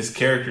 this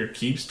character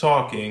keeps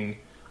talking,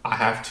 I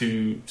have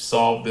to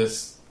solve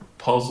this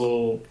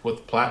puzzle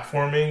with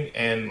platforming,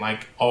 and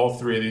like all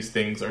three of these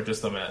things are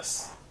just a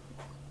mess.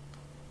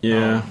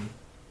 Yeah.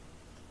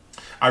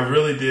 I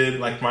really did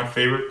like probably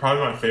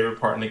my favorite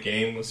part in the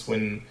game was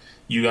when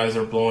you guys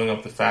are blowing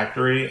up the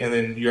factory, and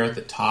then you're at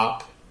the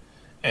top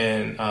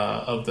and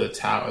of the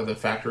tower, the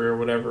factory or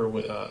whatever,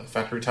 with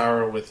factory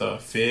tower with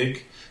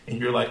Fig, and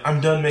you're like, I'm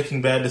done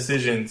making bad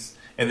decisions,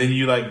 and then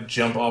you like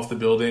jump off the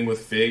building with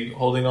Fig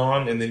holding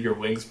on, and then your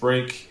wings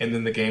break, and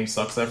then the game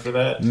sucks after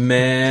that.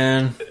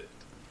 Man,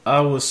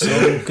 I was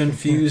so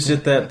confused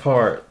at that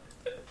part.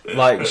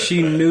 Like,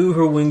 she knew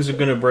her wings were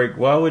gonna break.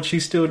 Why would she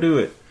still do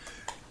it?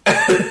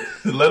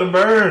 Let them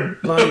burn.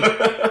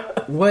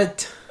 Like,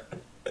 what?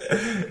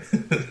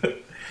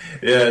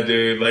 Yeah,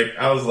 dude. Like,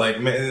 I was like,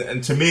 man,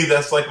 and to me,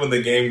 that's like when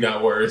the game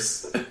got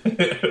worse.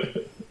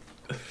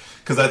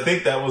 Because I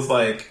think that was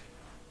like,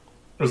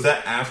 was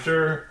that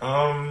after?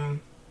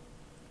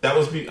 That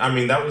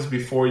was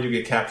before you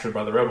get captured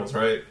by the rebels,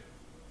 right?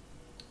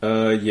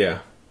 Yeah.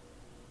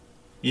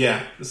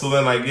 Yeah. So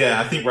then, like, yeah,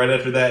 I think right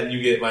after that,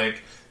 you get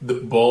like the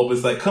Bulb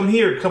is like, come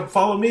here, come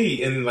follow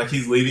me, and like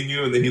he's leading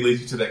you, and then he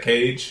leads you to that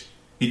cage.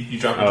 You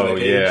drop into that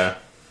cage. Yeah.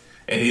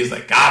 And he's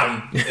like,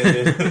 got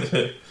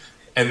him.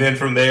 And then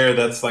from there,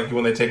 that's like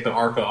when they take the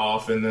Arca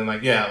off, and then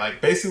like, yeah,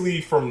 like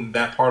basically from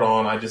that part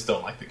on, I just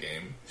don't like the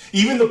game.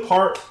 Even the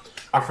part,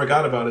 I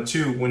forgot about it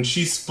too, when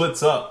she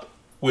splits up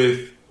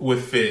with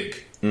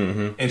Fig,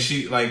 and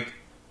she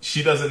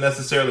doesn't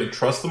necessarily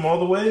trust him all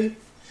the way,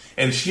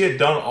 and she had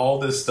done all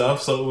this stuff,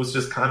 so it was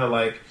just kind of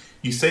like,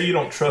 you say you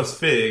don't trust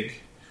Fig,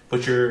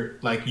 but you're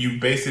like, you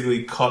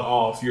basically cut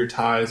off your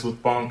ties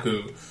with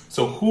Banku.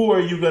 So who are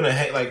you gonna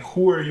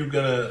who are you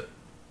gonna,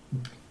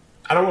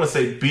 I don't want to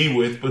say be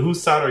with, but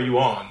whose side are you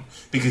on?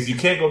 Because you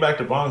can't go back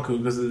to Banku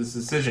because of this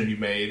decision you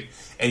made,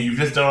 and you've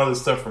just done all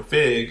this stuff for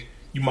Fig.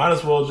 You might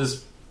as well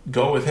just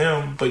go with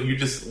him, but you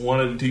just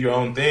want to do your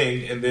own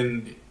thing, and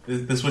then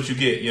this is what you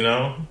get, you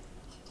know?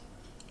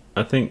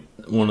 I think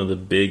one of the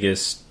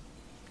biggest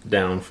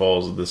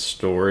downfalls of this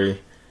story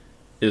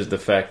is the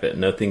fact that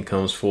nothing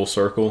comes full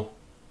circle.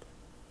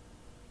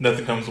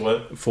 Nothing comes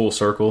what? Full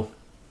circle.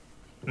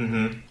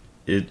 Mm-hmm.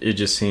 It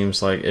just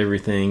seems like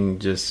everything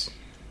just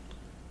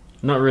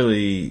not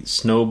really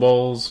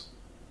snowballs,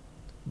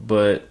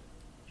 but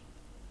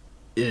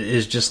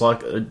is just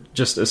like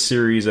just a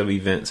series of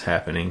events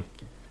happening,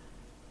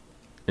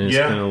 and it's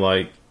kind of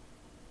like,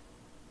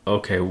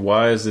 okay,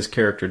 why is this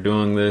character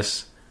doing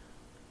this?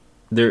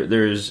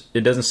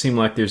 It doesn't seem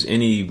like there's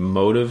any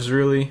motives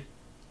really,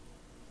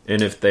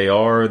 and if they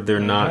are, they're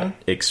not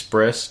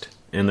expressed,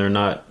 and they're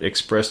not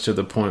expressed to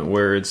the point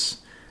where it's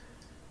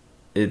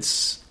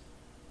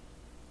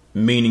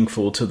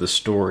meaningful to the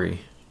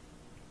story.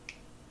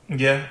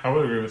 Yeah, I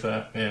would agree with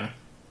that. Yeah.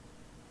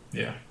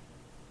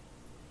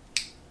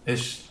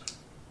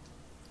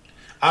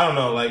 I don't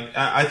know. Like,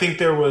 I think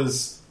there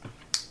was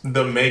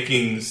the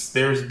makings.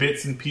 There's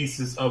bits and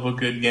pieces of a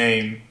good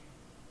game.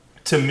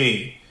 To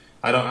me,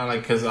 I don't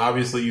like, because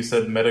obviously you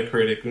said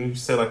Metacritic. When you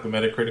said like the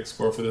Metacritic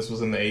score for this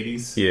was in the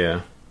 80s,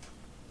 yeah,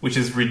 which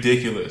is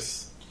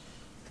ridiculous.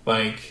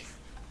 Like,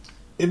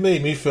 it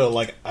made me feel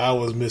like I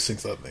was missing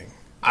something.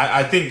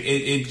 I think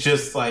it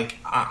just like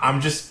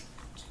I'm just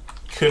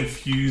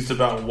confused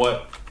about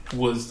what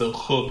was the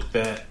hook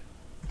that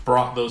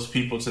brought those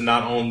people to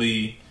not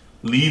only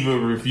leave a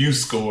review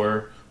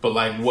score, but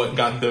like what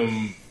got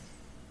them,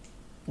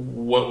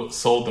 what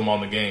sold them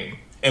on the game,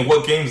 and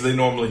what games they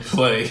normally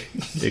play.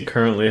 It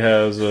currently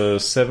has a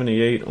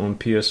 78 on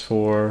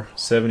PS4,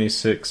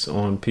 76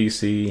 on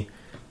PC,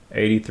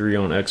 83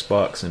 on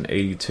Xbox, and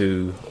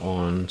 82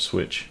 on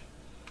Switch.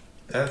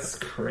 That's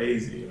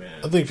crazy,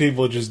 man. I think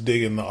people are just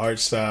digging the art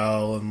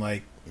style and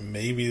like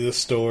maybe the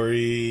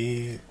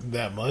story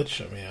that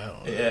much. I mean, I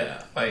don't know.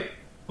 Yeah, like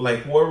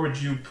where would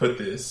you put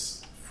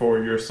this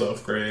for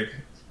yourself, Greg?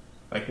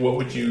 Like, what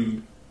would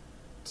you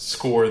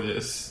score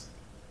this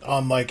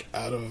on? Like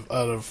out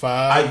of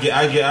 5,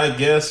 I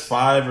guess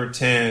 5 or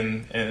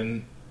 10,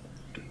 and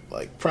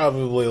like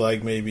probably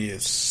like maybe a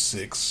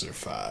 6 or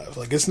 5.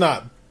 Like, it's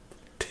not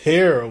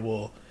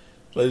terrible,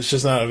 but it's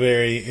just not a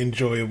very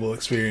enjoyable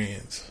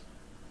experience.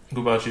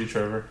 What about you,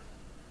 Trevor?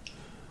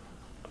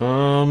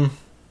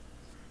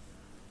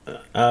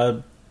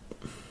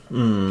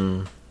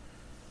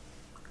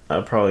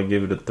 I'd probably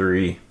give it a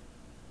 3.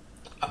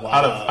 Wow.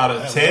 Out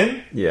of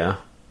 10? Yeah.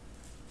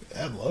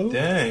 That low?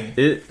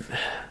 Dang.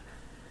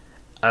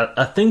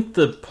 I think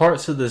the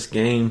parts of this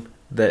game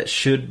that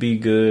should be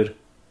good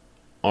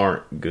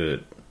aren't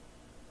good.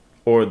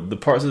 Or the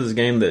parts of this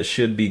game that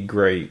should be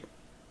great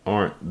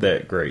aren't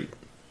that great.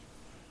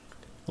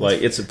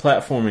 Like, it's a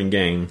platforming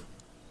game.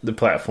 The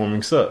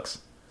platforming sucks.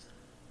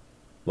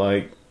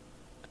 Like,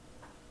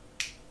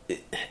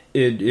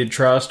 it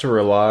tries to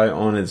rely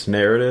on its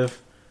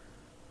narrative,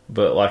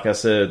 but like I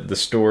said, the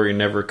story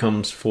never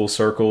comes full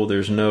circle.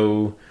 There's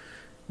no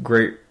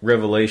great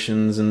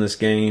revelations in this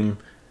game.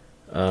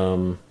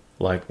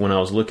 Like, when I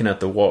was looking at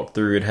the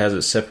walkthrough, it has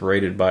it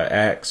separated by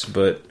acts,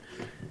 but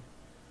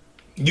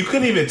you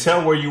couldn't even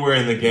tell where you were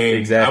in the game.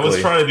 Exactly. I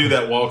was trying to do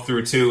that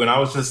walkthrough too, and I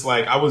was just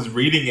like, I was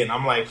reading it, and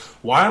I'm like,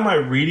 why am I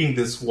reading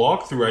this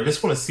walkthrough? I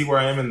just want to see where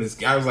I am in this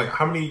game. I was like,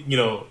 how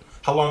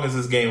long is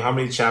this game? How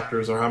many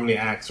chapters or how many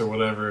acts or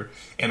whatever?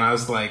 And I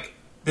was like,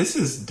 this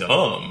is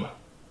dumb.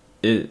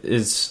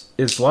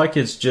 It's like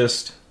it's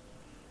just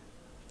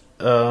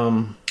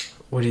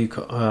what do you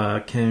call?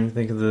 I can't even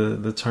think of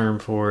the term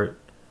for it.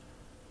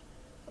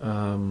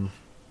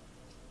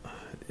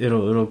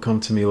 It'll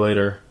come to me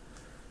later.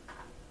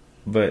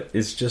 But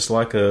it's just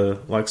like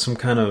some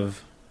kind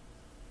of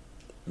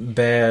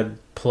bad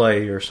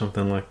play or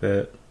something like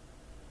that.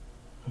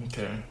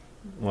 Okay.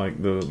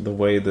 Like the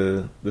way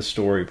the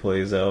story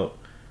plays out.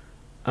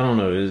 I don't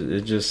know.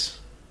 It just,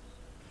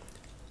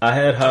 I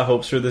had high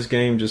hopes for this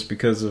game just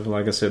because of,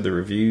 like I said, the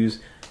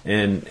reviews,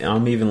 and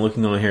I'm even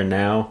looking on here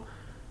now.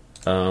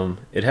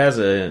 It has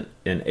an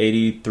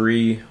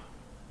 83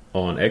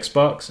 on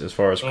Xbox as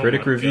far as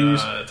critic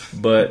reviews,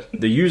 but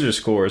the user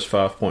score is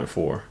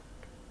 5.4.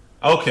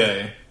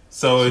 Okay,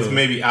 so it's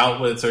maybe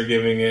outlets are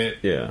giving it.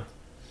 Yeah,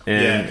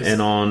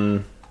 and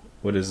on,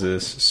 what is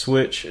this,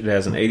 Switch? It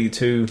has an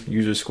 82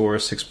 user score,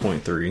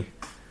 6.3.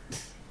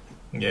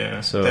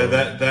 Yeah, so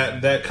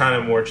that kind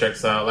of more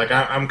checks out. Like,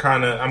 I'm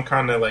kind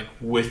of like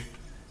with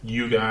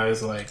you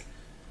guys, like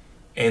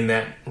in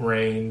that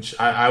range.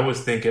 I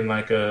was thinking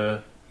like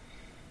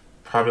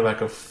probably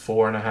like a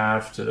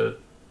 4.5 to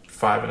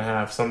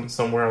 5.5,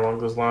 somewhere along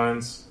those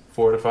lines,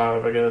 4 to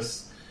 5, I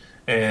guess.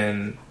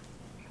 And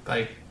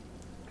like,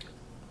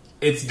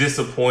 it's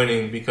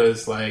disappointing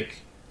because like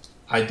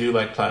I do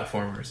like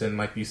platformers, and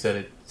like you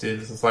said,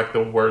 it's like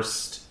the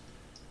worst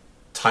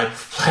type of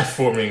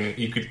platforming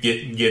you could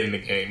get in the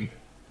game,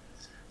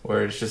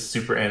 where it's just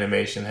super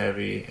animation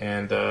heavy.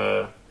 And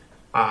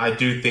I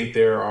do think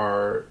there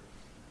are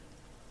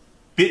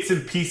bits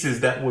and pieces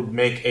that would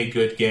make a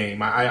good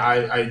game.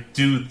 I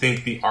do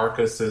think the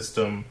Arca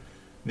system,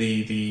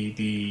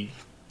 the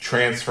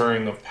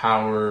transferring of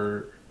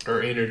power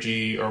or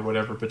energy or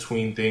whatever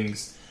between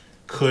things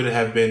could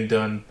have been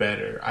done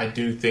better. I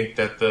do think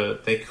that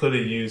they could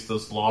have used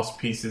those lost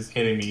pieces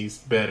enemies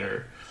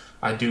better.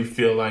 I do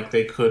feel like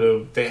they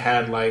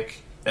had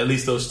like at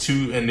least those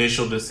 2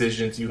 initial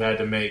decisions you had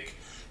to make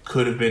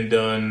could have been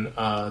done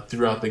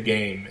throughout the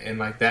game, and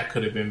like that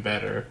could have been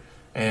better.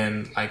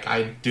 And like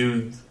I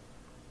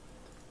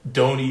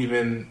don't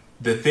even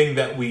the thing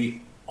that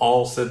we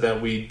all said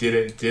that we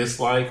didn't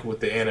dislike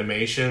with the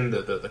animation,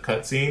 the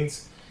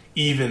cutscenes,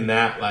 even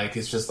that, like,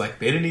 it's just like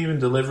they didn't even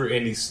deliver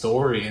any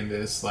story in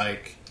this.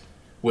 Like,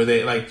 where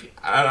they like,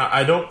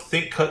 I don't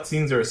think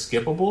cutscenes are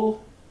skippable.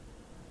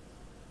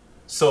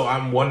 So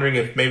I'm wondering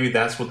if maybe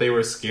that's what they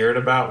were scared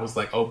about, was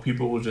like, oh,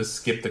 people will just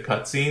skip the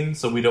cutscene,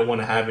 so we don't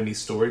want to have any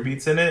story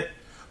beats in it.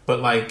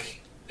 But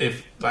like,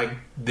 if like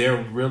there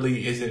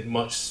really isn't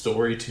much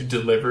story to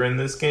deliver in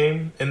this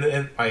game,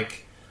 and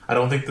like, I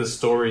don't think the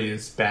story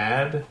is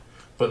bad,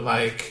 but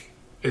like,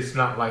 it's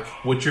not like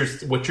what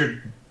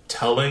you're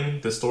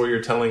telling, the story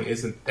you're telling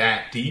isn't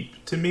that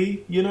deep to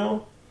me, you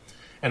know.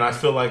 And I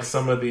feel like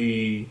some of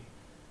the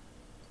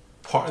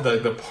parts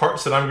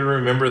that I'm going to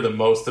remember the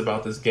most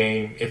about this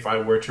game, if I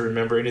were to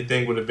remember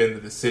anything, would have been the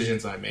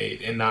decisions I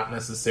made, and not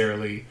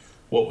necessarily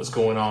what was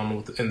going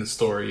on in the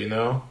story, you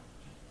know?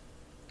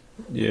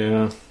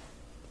 Yeah.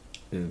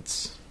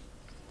 It's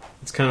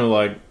kind of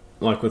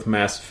like with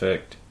Mass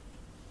Effect.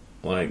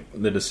 Like,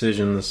 the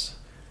decisions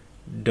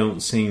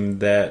don't seem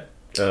that,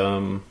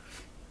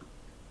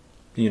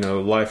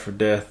 life or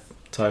death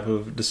type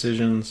of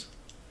decisions.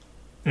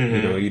 Mm-hmm.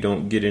 You know, you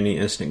don't get any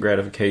instant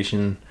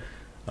gratification.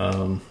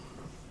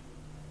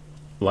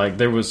 Like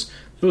there was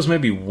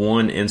maybe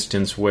one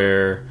instance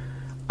where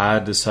I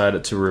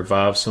decided to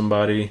revive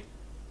somebody.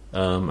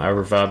 I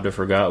revived a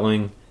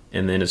Forgotling,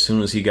 and then as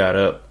soon as he got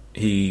up,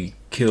 he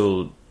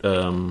killed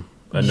another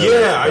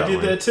Yeah,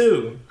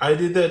 Forgotling. I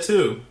did that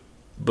too.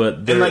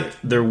 But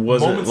there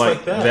wasn't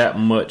that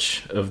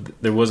much of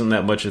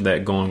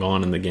that going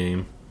on in the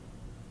game.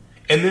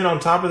 And then on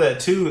top of that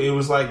too, it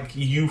was like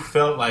you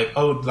felt like,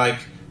 oh, like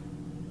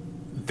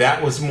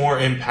that was more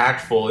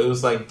impactful. It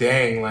was like,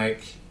 dang,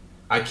 like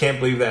I can't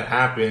believe that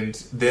happened,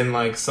 than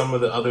like some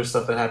of the other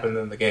stuff that happened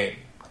in the game.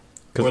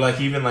 Where like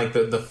even like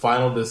the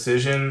final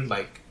decision,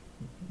 like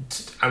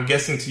I'm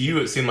guessing to you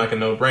it seemed like a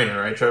no-brainer,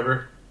 right,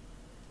 Trevor?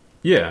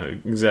 Yeah,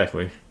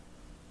 exactly.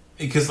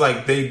 Because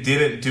like they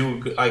didn't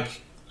do,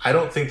 like, I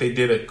don't think they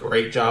did a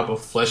great job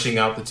of fleshing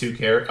out the two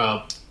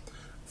characters,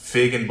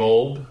 Fig and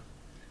Bulb.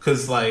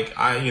 Because like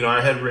I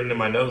had written in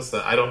my notes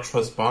that I don't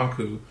trust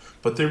Banku,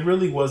 but there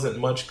really wasn't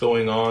much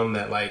going on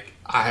that like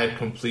I had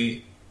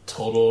complete,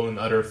 total, and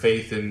utter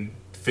faith in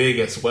Fig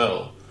as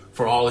well.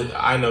 For all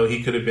I know,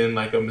 he could have been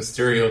like a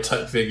Mysterio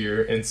type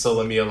figure and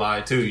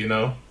Solomia too, you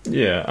know?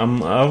 Yeah,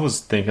 I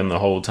was thinking the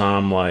whole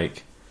time,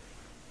 like,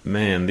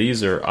 man,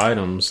 these are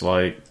items,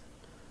 like,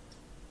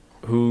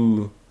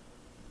 who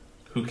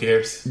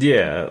cares?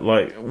 Yeah,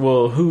 like,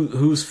 well,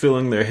 who's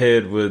filling their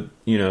head with,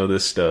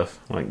 this stuff?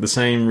 Like, the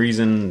same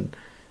reason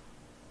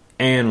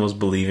Anne was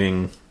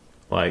believing,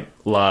 like,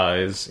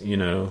 lies,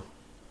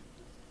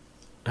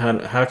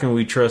 How can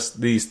we trust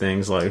these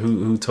things? Like,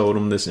 who told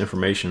them this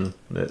information?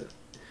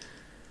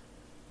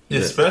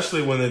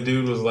 Especially when the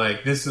dude was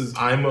like,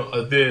 I'm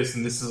a this,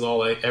 and this is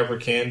all I ever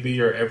can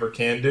be or ever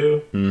can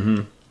do.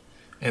 Mm-hmm.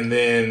 And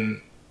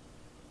then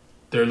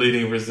they're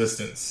leading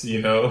resistance,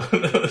 or,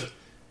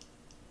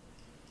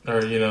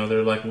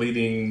 they're like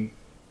leading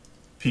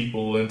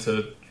people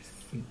into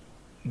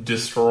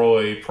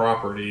destroy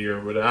property or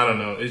whatever. I don't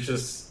know. It's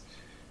just,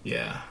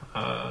 yeah,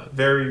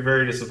 very,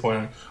 very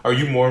disappointing. Are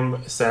you more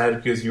sad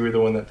because you were the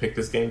one that picked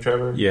this game,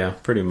 Trevor? Yeah,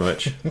 pretty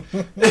much.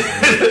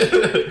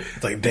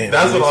 It's like, damn.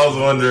 That's what I was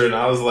wondering.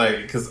 I was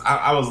like, because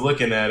I was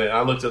looking at it.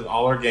 I looked at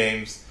all our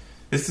games.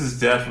 This is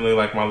definitely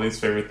like my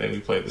least favorite thing we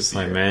played this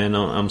year. Like, man,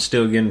 I'm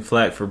still getting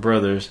flack for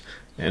Brothers,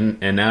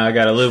 and now I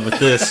got to live with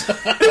this.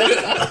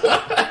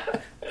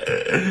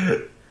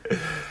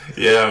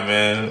 Yeah,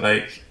 man.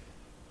 Like,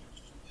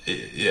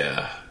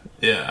 yeah.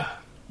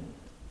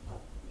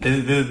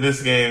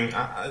 This game,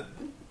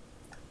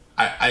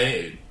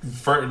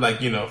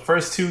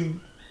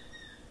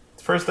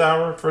 first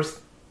hour,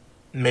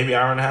 maybe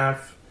hour and a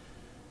half,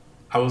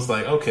 I was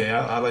like, okay,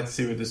 I'd like to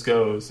see where this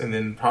goes. And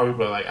then probably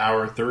by like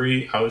hour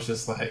 3, I was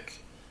just like,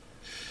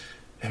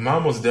 am I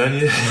almost done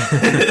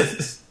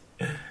yet?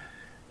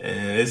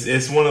 And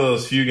it's one of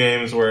those few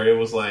games where it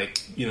was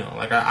like,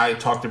 like I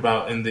talked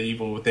about in The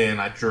Evil Within,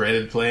 I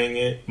dreaded playing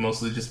it,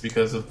 mostly just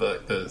because of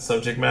the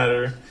subject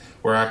matter,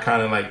 where I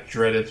kind of like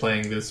dreaded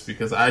playing this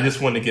because I just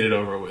wanted to get it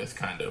over with,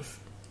 kind of.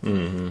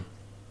 Mm-hmm.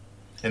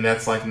 And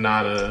that's like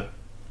not a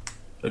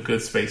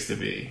good space to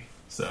be.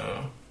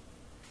 So,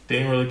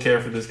 didn't really care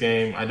for this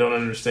game. I don't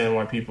understand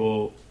why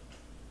people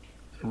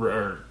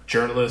or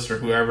journalists or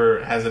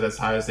whoever has it as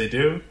high as they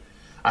do.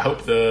 I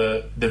hope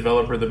the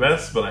developer the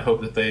best, but I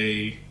hope that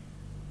they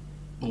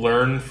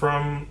learn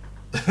from,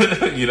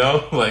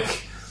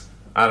 like,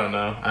 I don't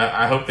know.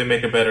 I hope they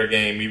make a better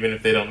game, even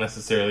if they don't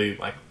necessarily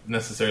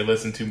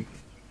listen to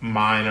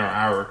mine or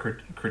our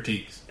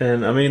critiques.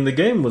 And I mean, the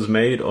game was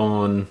made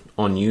on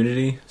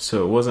Unity,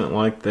 so it wasn't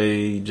like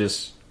they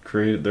just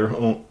created their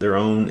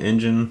own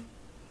engine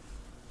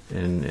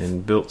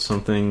and built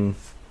something,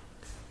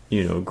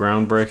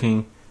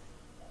 groundbreaking.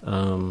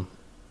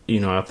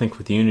 I think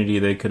with Unity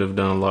they could have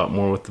done a lot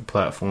more with the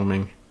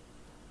platforming.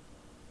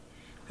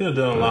 Could have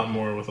done a lot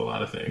more with a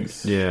lot of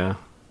things. Yeah.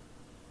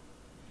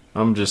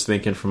 I'm just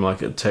thinking from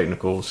like a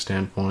technical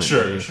standpoint.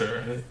 Sure.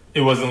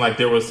 It wasn't like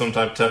there was some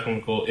type of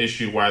technical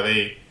issue why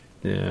they.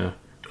 Yeah.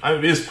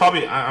 It's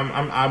probably.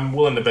 I'm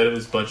willing to bet it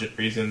was budget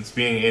reasons.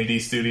 Being an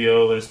indie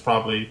studio, there's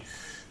probably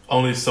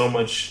only so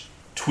much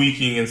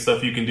tweaking and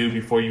stuff you can do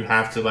before you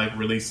have to like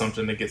release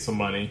something to get some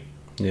money.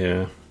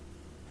 Yeah.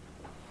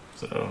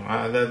 So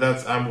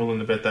I'm willing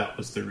to bet that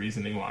was the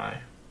reasoning why.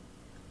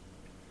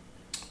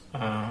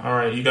 All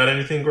right, you got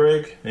anything,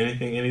 Greg?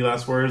 Any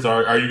last words?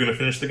 Are you going to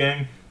finish the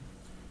game?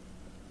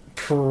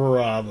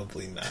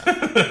 Probably not.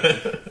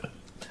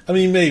 I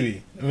mean,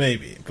 maybe,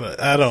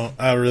 but I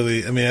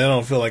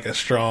don't feel like a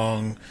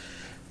strong,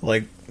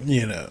 like,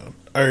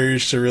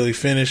 urge to really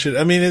finish it.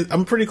 I mean,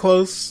 I'm pretty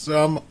close,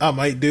 so I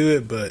might do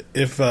it, but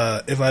if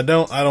I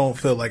don't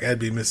feel like I'd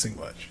be missing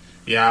much.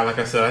 Yeah, like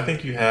I said, I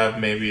think you have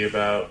maybe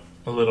about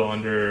a little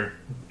under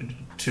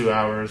 2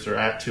 hours or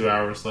at 2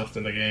 hours left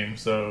in the game,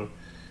 so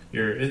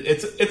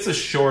it's a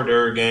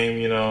shorter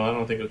game. I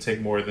don't think it'll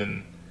take more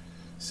than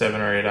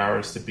 7 or 8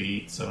 hours to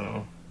beat.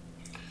 So,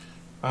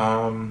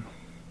 all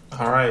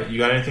right, you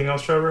got anything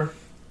else, Trevor?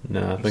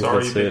 No, I think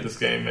sorry that's you it. beat this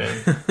game,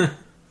 man.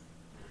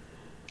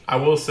 I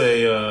will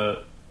say,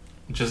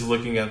 just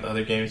looking at the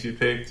other games you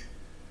picked,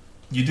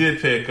 you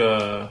did pick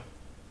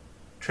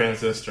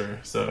Transistor,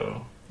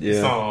 so it's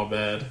not all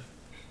bad.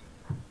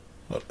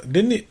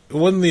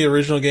 Wasn't the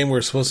original game we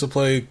were supposed to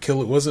play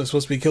wasn't it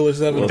supposed to be Killer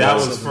 7? Well, that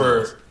was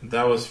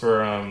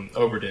for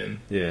Oberdin.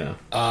 Yeah.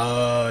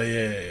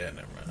 Yeah,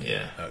 never mind.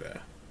 Yeah. Okay.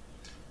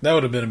 That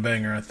would have been a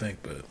banger, I think,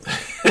 but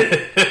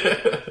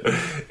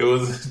it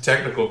was a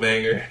technical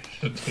banger.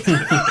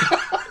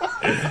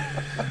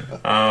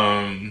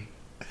 All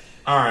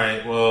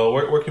right. Well,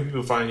 where can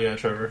people find you at,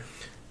 Trevor?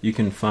 You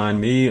can find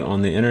me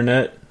on the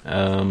internet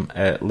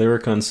at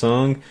Lyric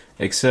Unsung,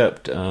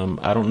 except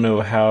I don't know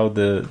how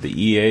the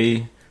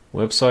EA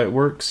website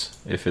works,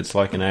 if it's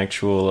like an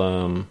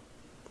actual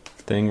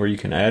thing where you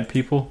can add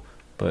people,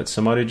 but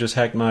somebody just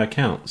hacked my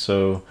account,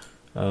 so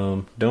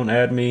don't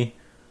add me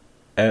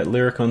at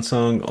Lyric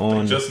Unsung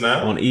on just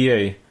now? On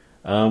EA.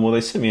 Well,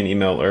 they sent me an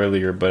email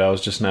earlier, but I was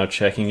just now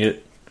checking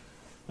it,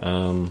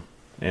 and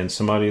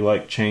somebody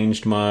like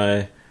changed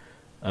my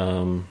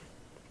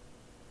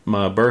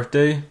my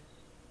birthday,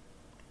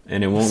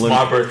 and it won't It's let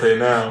my me, birthday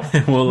now.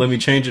 it won't let me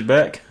change it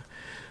back.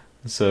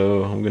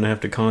 So I'm gonna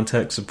have to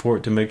contact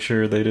support to make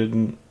sure they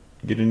didn't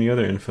get any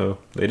other info.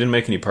 They didn't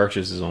make any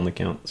purchases on the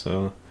account,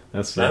 so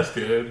that's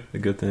good. a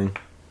good thing.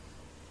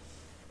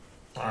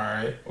 All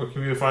right, where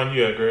can we find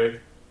you at, Greg?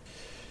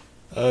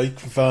 You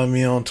can find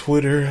me on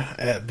Twitter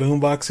at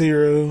Boombox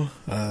Hero.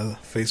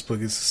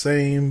 Facebook is the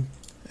same.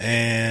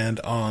 And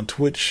on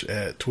Twitch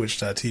at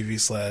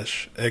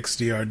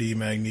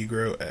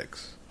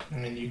twitch.tv/xdrdmagnegrox.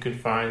 And you can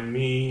find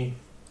me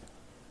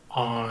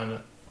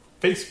on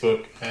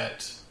Facebook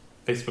at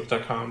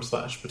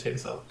facebook.com/potato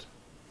salad.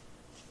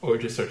 Or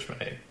just search my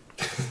name.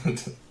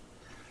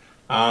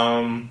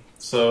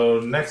 So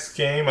next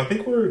game, I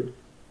think we're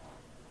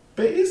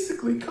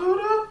basically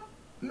caught up,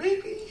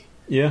 maybe?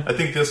 Yeah. I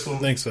think this one. I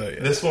think so,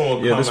 yeah. This one will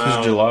come out. Yeah, this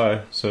was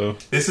July, so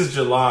This is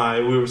July.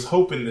 We was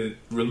hoping to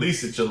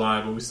release it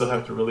July, but we still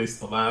have to release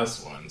the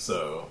last one.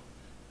 So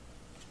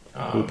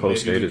we'll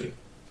post-date it.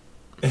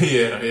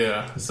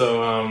 Yeah.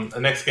 So the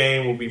next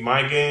game will be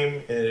my game.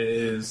 It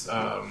is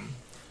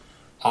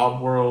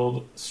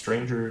Oddworld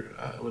Stranger.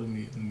 Let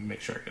me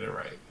make sure I get it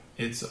right.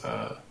 It's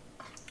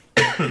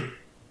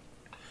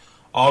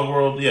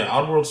Oddworld. Yeah,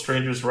 Oddworld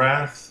Stranger's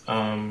Wrath.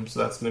 So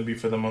that's going to be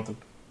for the month of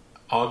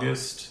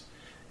August.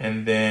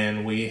 And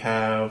then we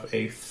have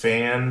a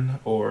fan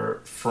or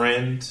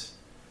friend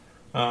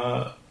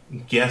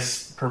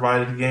guest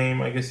provided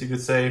game, I guess you could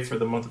say, for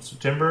the month of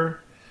September.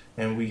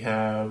 And we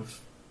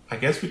have, I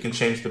guess we can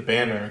change the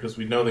banner because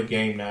we know the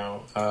game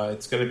now.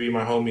 It's going to be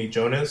my homie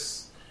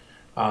Jonas.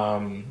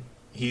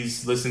 He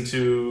doesn't listen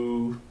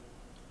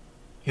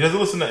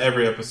to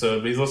every episode,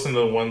 but he's listened to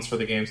the ones for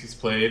the games he's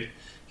played.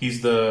 He's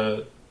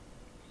the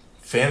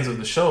fans of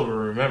the show will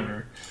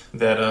remember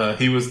that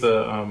he was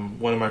the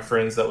one of my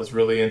friends that was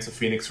really into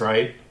Phoenix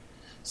Wright.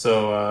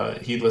 So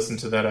he listened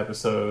to that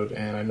episode,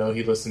 and I know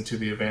he listened to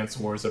the Advance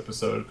Wars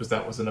episode because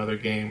that was another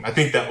game. I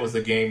think that was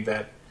the game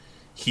that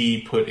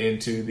he put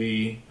into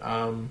the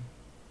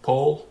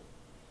poll.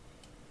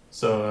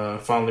 So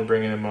finally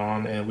bringing him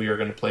on, and we are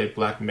going to play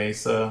Black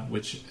Mesa,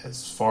 which,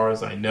 as far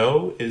as I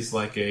know, is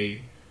like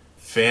a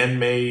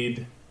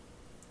fan-made,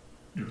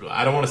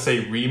 I don't want to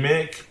say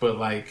remake, but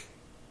like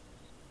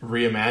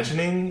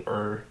reimagining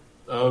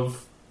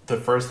of the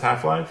first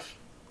Half-Life.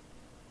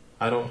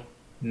 I don't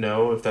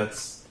know if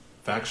that's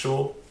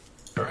factual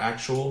or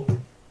actual.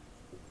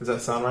 Does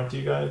that sound right to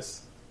you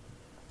guys?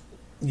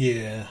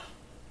 Yeah.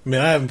 I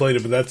mean, I haven't played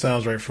it, but that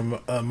sounds right from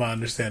my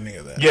understanding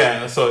of that.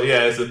 Yeah, so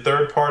yeah, it's a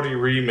third-party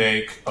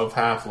remake of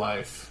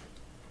Half-Life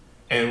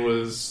and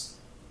was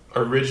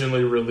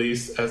originally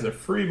released as a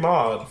free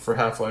mod for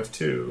Half-Life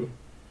 2,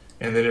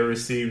 and then it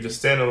received a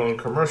standalone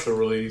commercial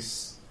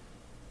release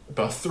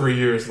about 3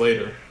 years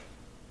later.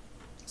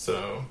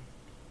 So,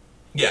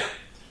 yeah.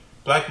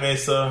 Black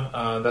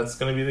Mesa, that's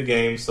going to be the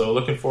game. So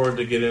looking forward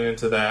to getting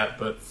into that.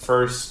 But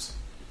first,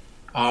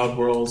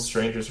 Oddworld: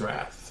 Stranger's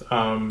Wrath.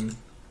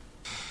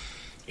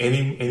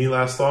 Any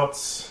last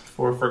thoughts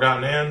for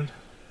Forgotten End?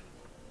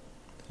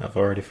 I've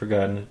already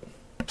forgotten it.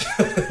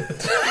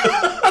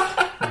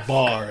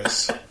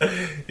 Bars.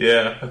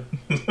 Yeah,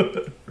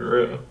 for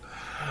real.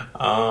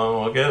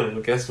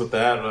 I guess with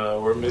that,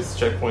 we're Missed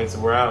Checkpoints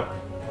and we're out.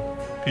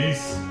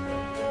 Peace.